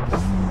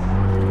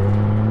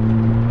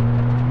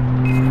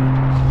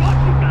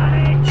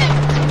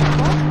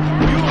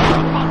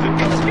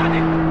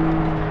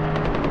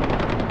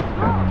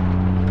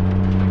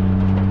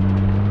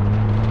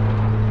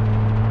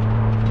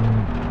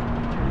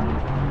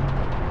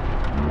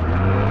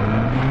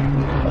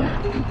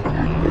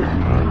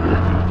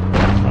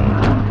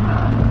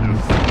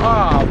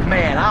 Oh,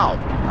 man,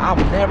 I'm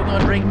never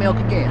gonna drink milk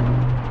again.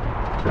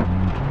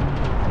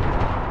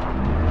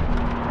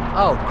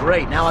 Oh,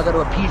 great. Now I got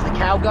to appease the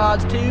cow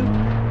gods, too?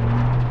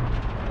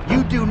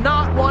 You do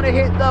not want to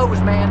hit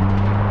those, man.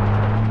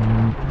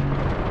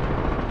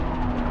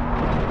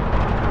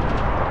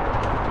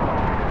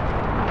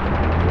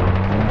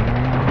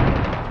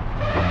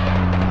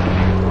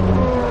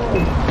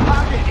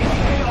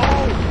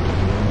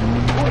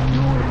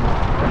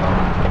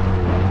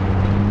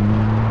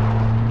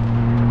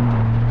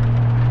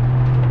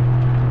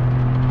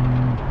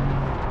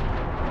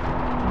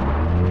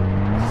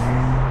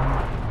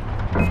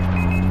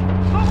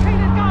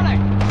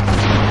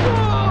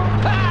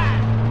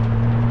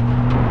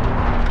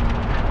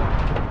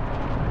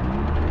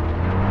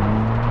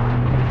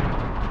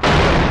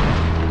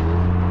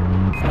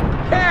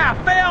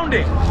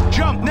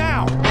 Jump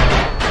now!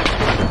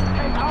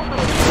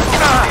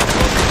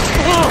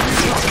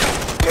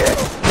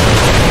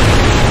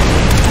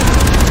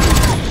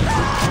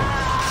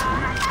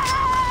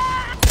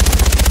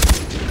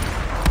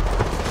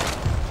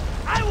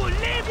 I will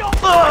leave your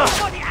body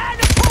for the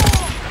animal!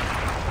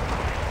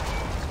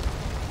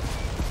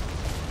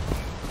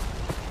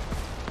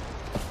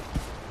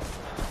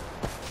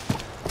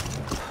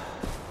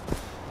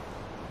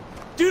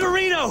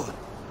 Deuterino!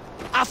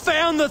 I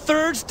found the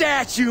third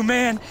statue,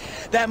 man.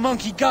 That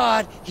monkey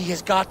god, he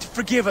has got to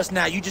forgive us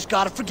now. You just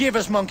gotta forgive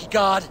us, monkey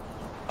god.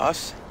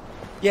 Us?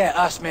 Yeah,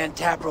 us, man.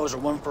 Tap bros are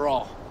one for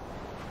all.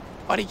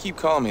 Why do you keep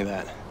calling me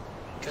that?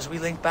 Because we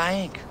linked by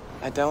ink.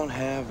 I don't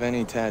have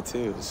any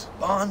tattoos.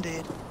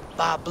 Bonded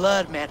by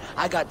blood, man.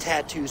 I got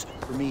tattoos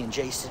for me and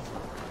Jason,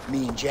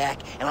 me and Jack,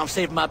 and I'm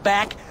saving my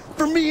back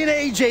for me and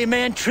AJ,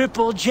 man.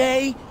 Triple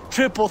J,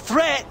 triple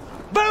threat.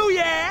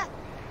 Booyah!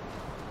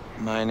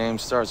 My name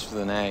starts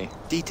with an A.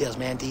 Details,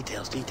 man.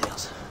 Details,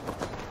 details.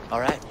 All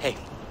right? Hey,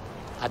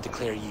 I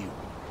declare you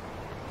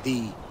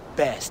the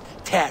best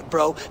tat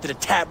bro that a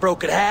tat bro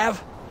could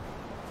have.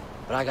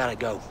 But I gotta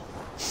go.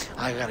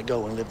 I gotta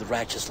go and live the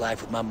righteous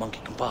life with my monkey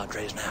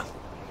compadres now.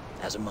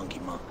 As a monkey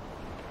monk.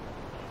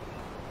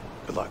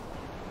 Good luck.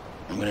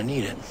 I'm gonna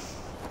need it.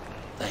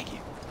 Thank you.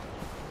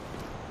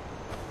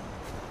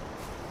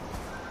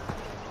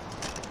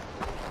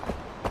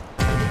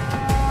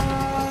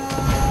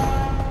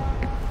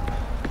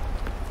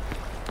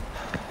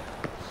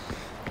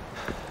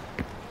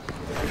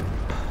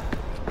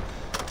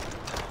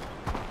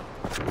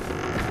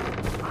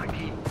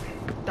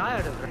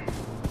 Tired of it.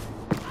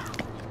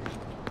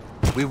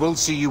 We will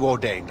see you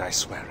ordained, I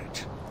swear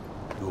it.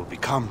 You will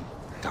become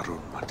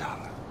Darun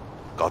Madara.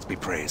 God be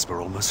praised,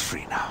 we're almost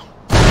free now.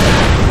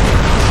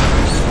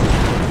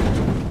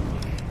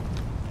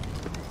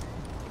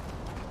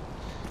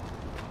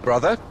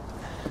 Brother?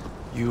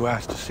 You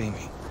asked to see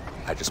me.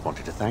 I just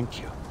wanted to thank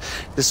you.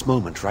 This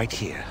moment right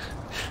here,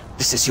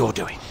 this is your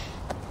doing.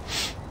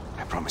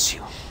 I promise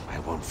you, I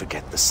won't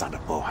forget the son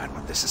of Mohan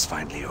when this is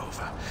finally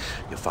over.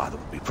 Your father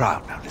will be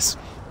proud. Now listen.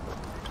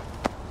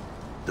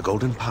 The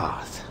Golden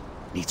Path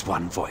needs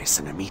one voice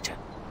and a meter.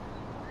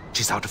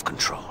 She's out of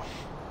control.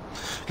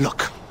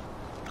 Look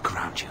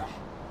around you.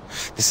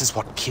 This is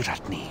what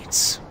Kyrat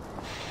needs.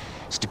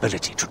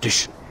 Stability,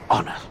 tradition,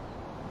 honor.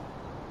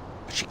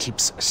 But she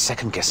keeps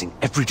second-guessing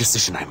every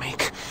decision I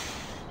make.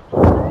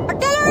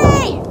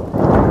 Artillery!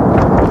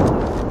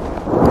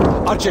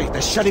 Ajay,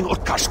 they're shelling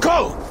Utkarsh.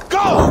 Go!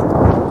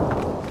 Go!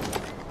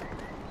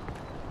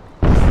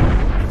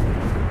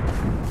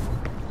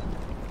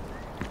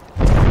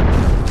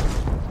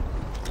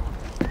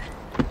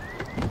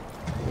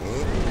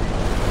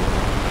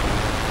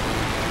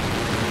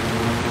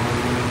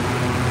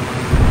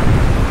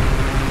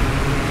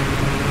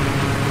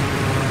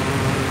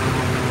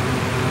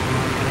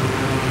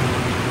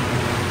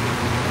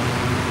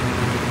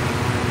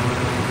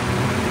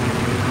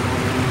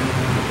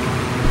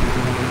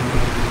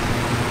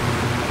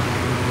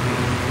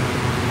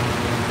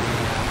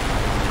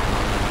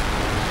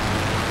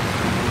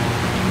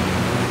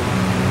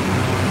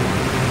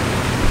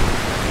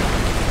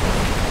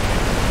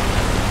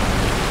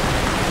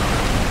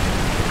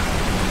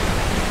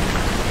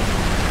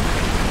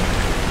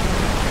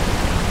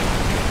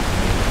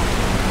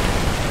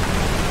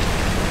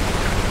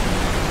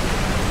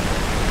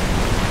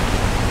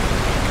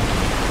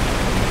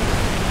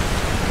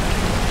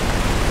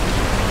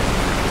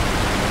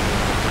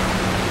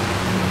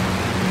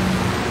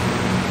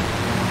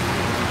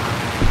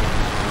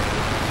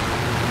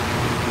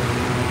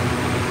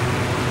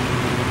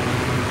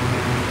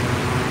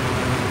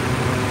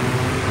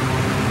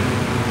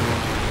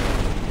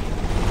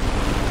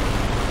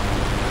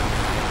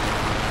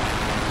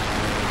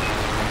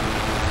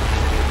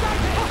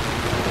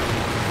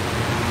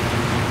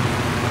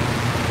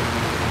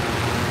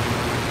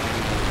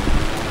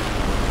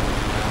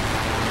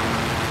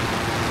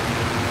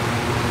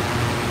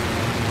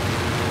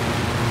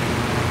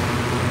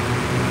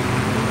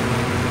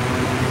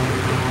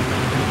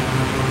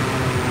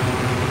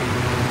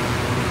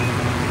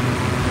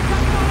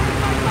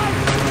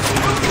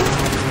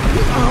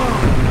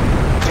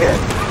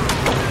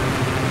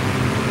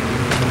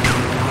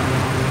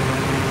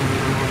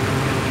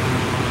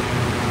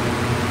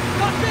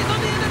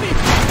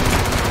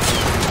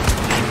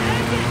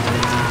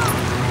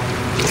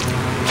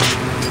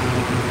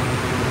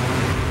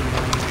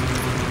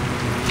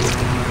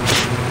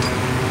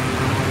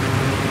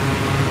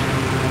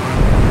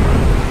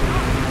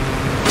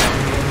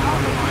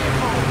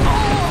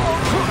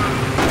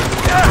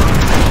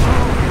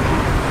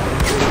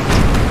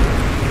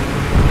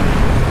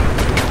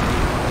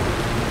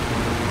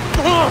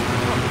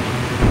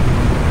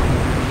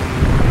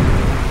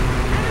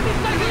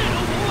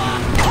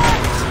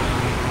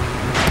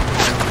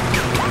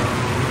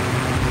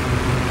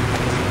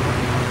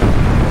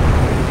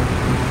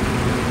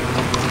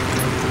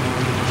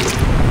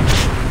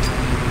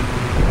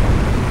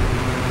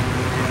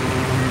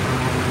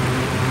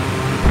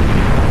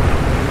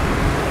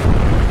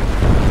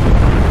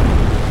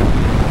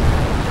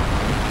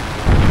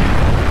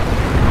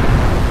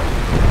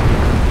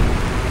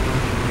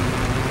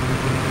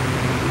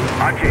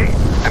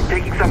 I'm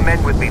taking some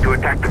men with me to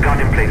attack the gun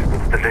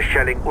emplacements that are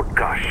shelling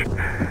Utkarsh.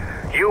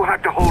 You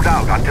have to hold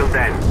out until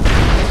then.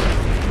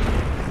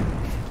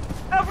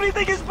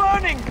 Everything is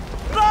burning!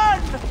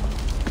 Run!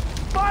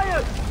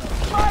 Fire!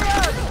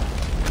 Fire!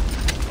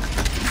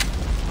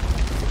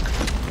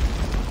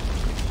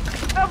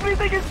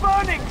 Everything is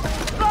burning!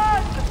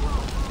 Run!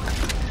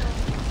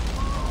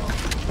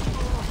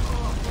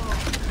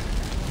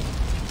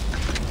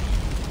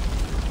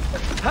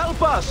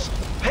 Help us!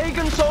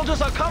 Pagan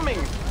soldiers are coming!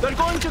 They're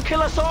going to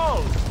kill us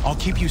all! I'll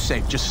keep you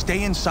safe. Just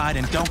stay inside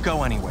and don't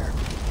go anywhere.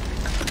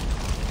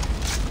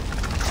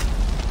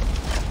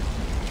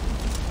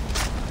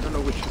 I don't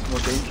know which is more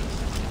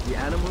dangerous, the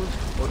animals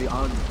or the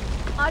army.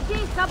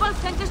 Ajay, Sabal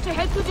sent us to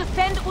help you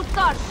defend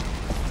Utkarsh.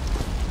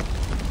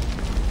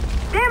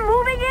 They're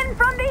moving in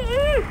from the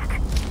east!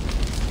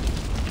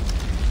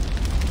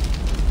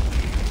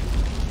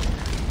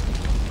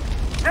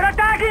 They're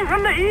attacking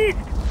from the east!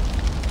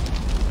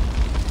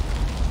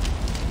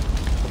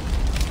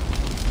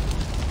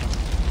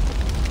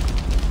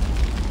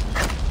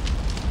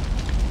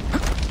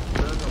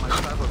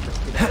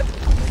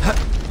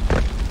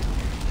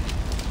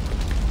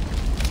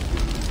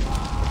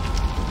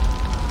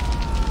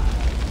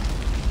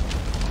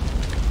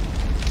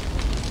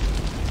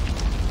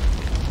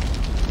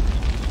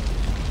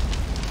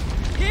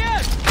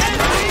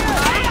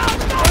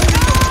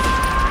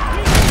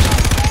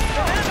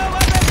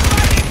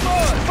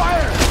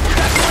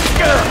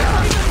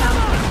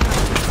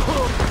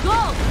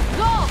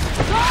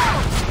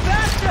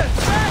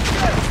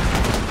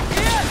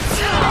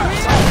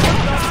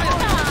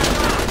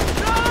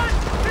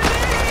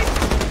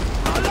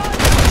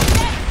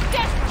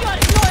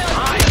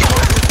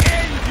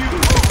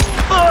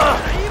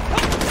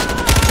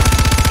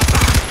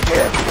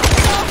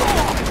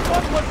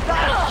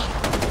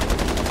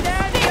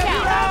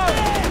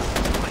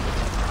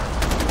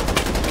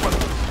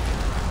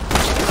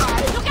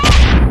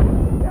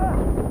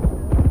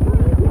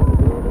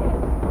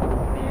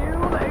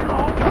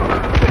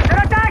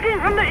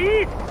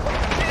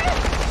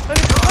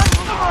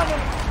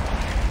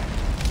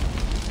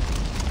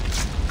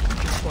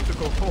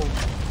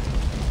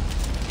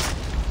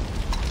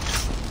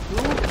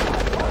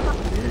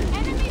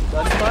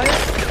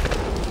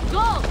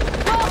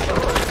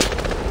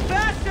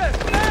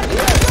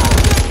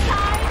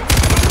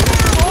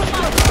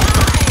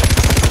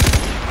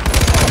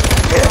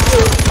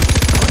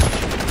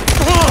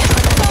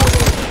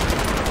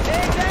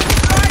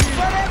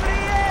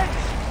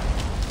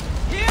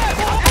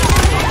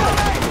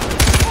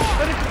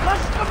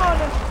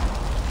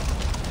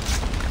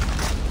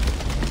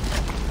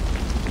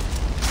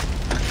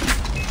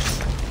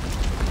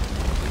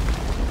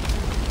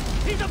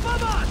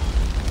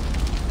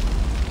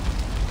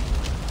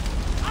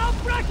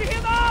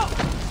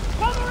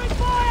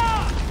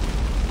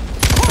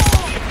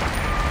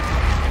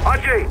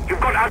 Ajay, you've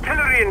got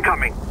artillery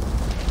incoming.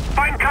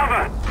 Find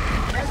cover.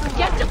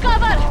 Get to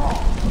cover!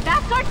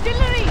 That's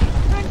artillery!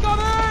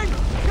 Incoming!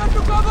 Get to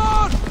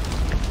cover!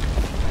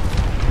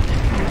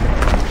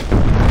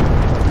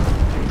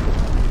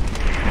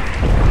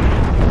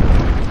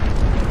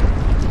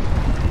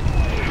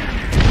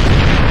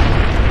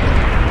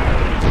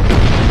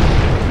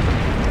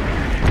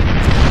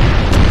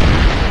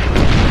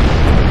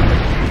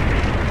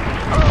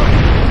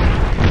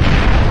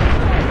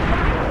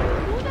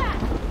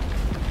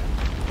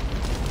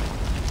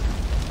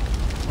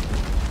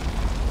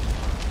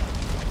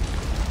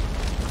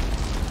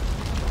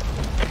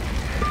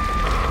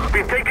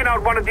 We've taken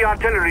out one of the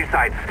artillery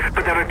sites,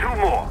 but there are two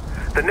more.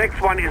 The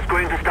next one is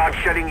going to start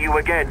shelling you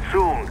again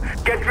soon.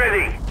 Get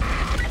ready.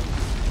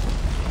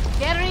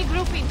 They're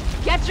regrouping.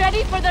 Get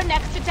ready for their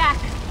next attack.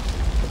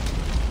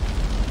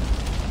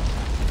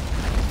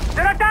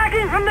 They're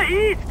attacking from the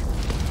east!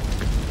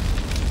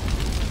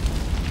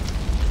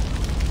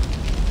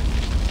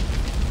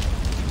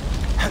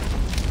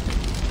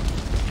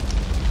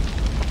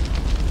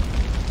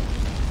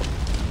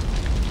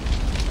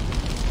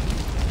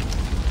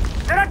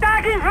 They're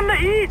attacking from the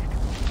east!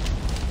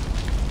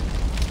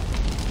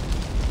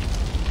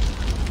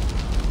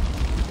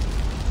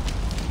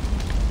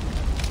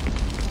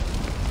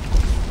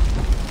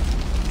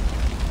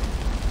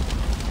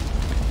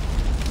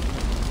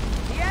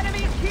 The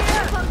enemy's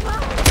here!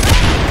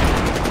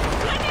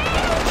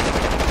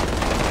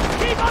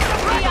 Keep on the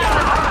pressure!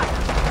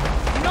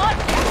 Not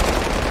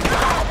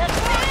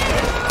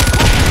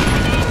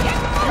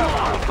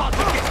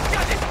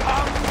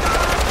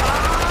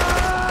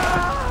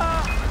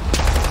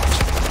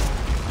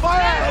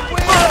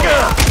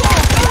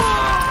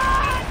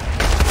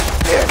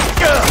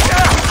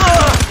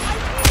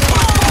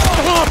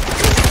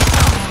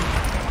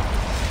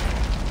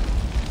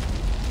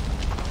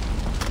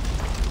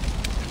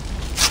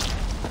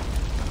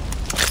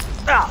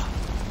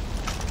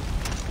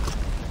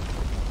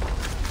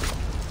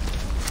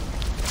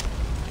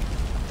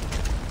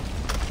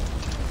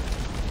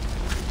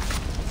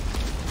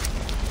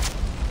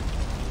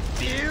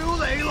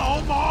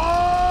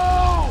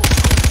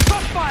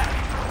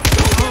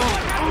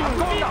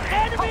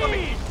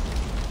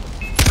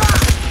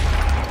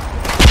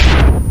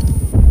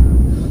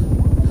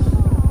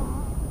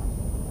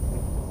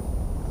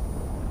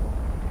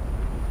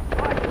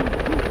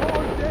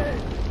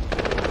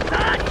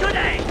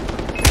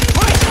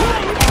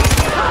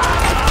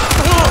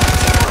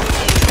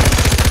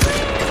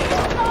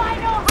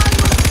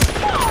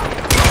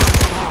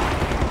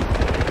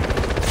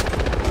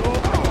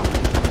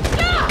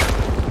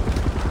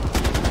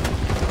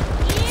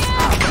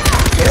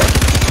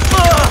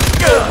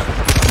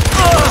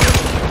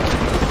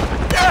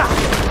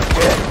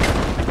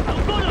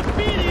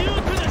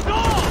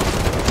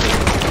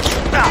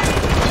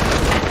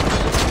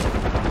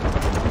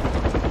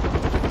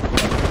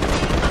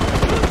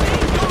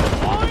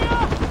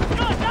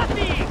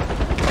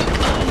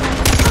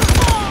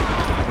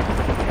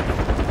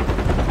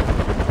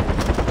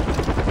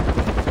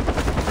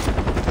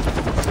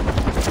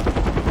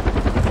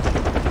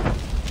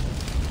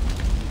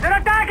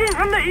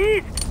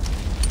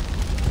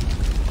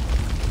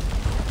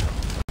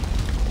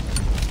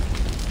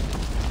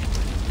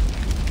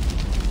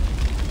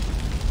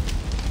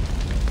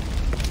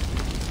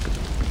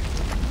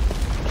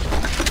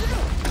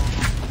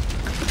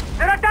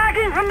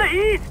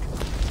east!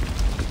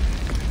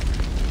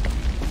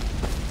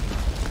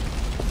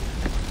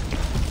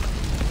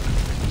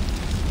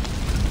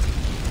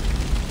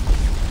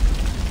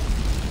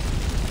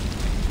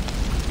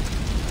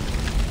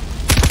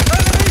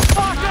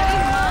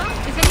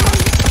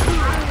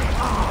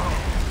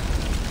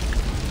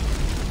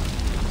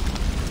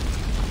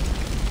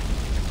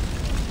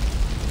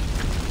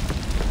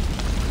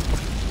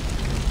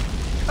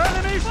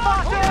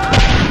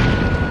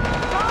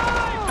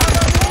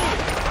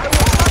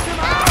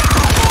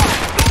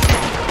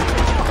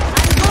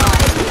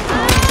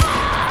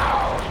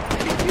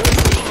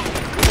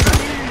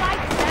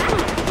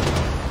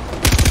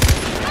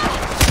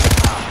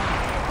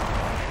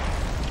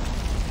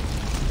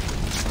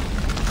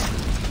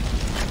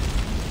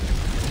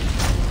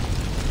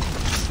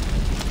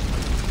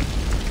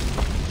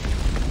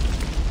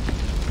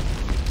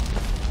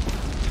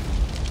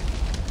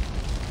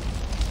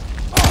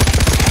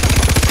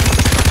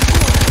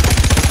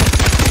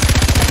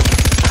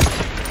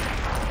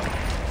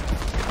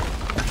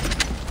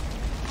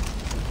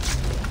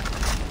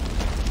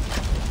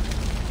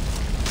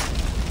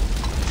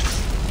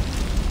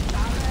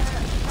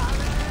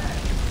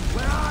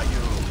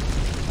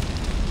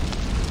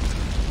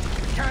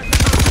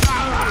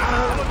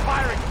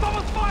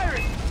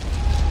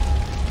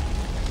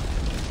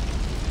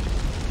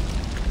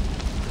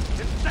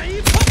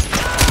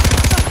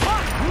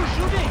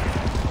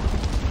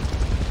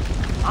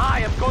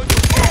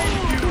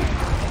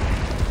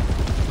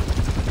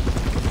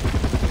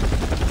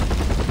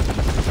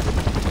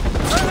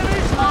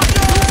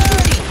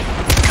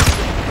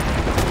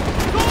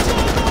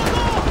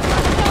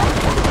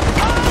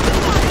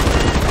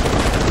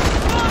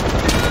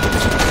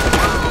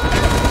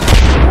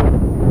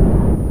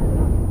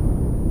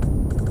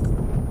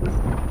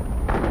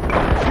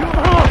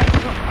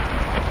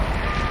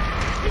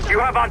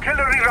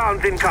 Artillery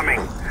rounds incoming.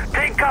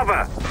 Take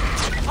cover.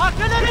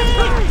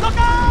 Artillery! Look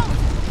out!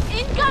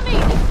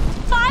 Incoming!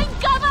 Find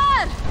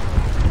cover!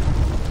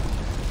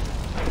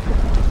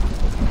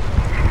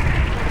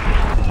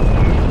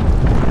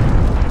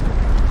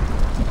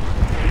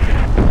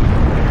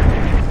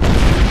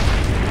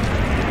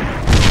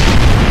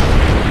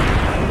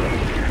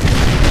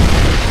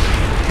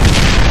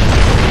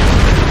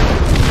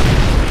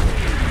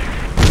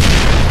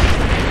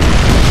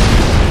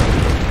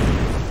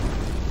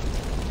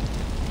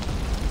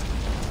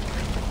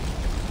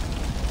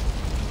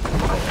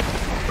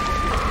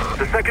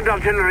 Second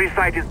artillery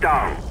site is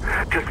down.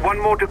 Just one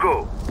more to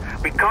go.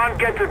 We can't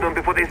get to them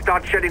before they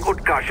start shelling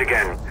Utkarsh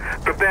again.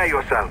 Prepare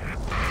yourself.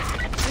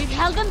 We've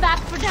held them back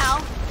for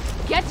now.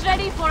 Get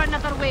ready for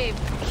another wave.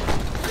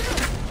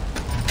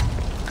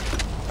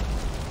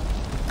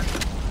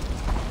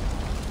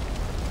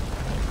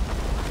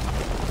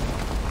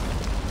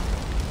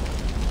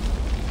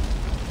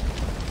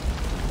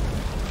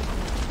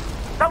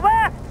 The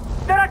west!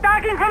 They're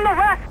attacking from the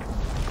west!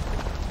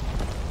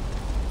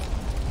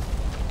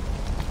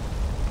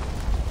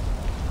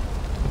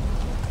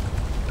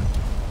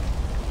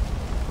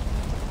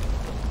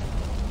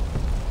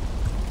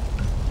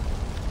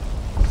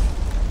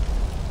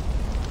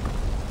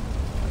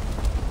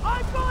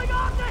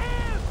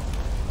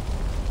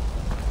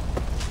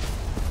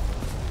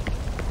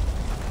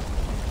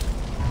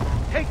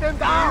 Take them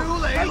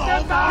down! Take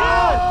them down!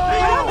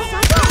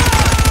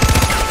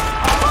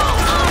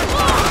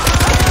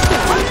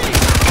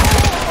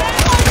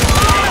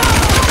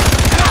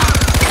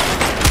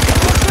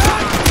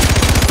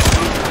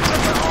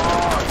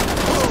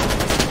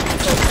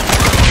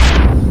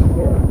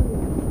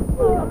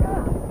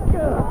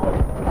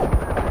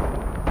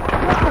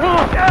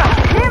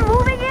 They're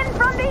moving in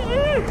from the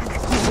east!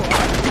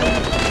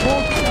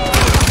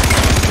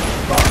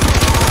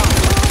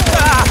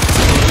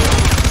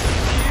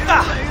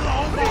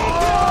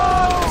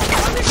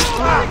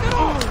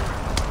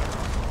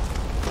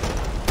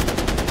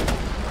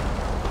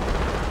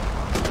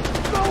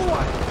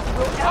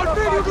 I'll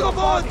bring you to the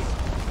boats!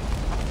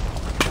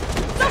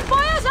 The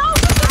fire's out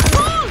of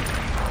control!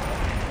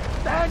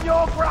 Stand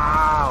your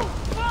ground!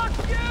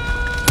 Fuck you!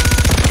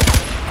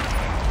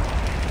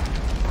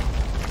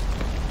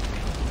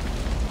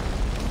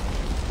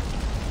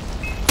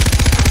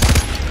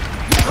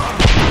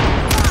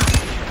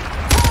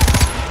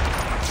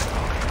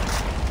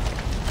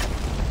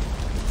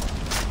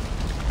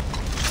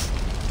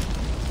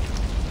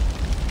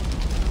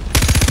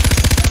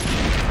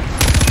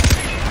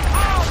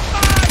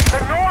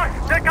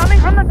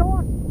 From the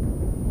north!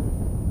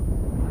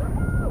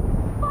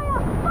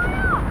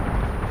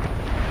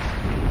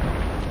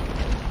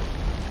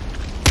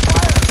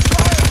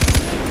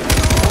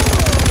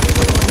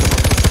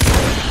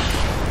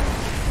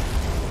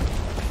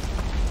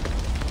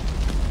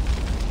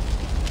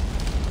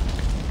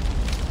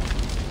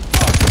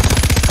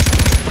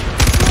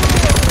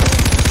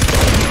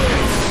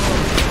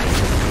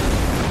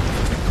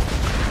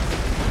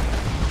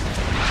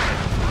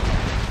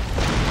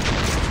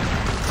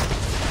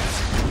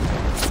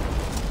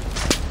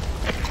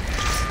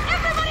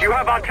 You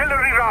have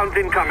artillery rounds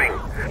incoming.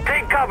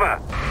 Take cover.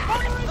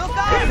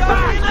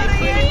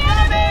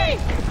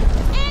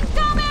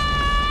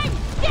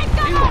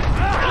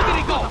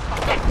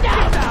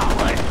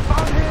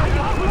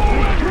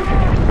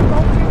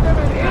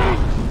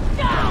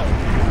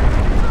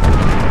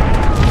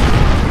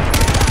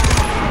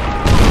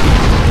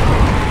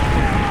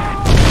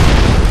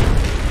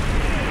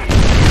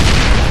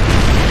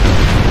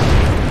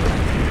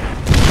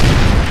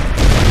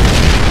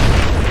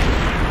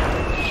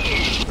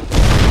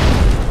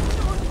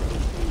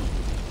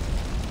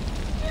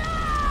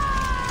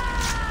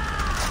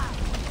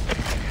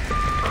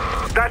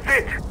 That's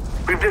it.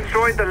 We've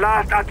destroyed the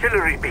last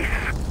artillery piece.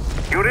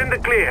 You're in the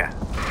clear.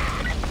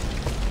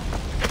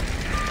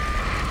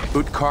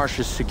 Utkarsh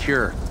is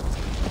secure.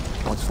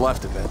 What's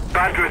left of it?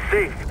 Badger is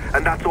safe,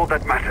 and that's all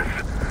that matters.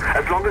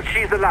 As long as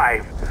she's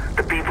alive,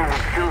 the people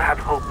will still have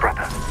hope,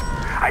 brother.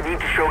 I need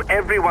to show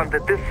everyone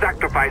that this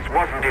sacrifice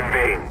wasn't in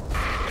vain.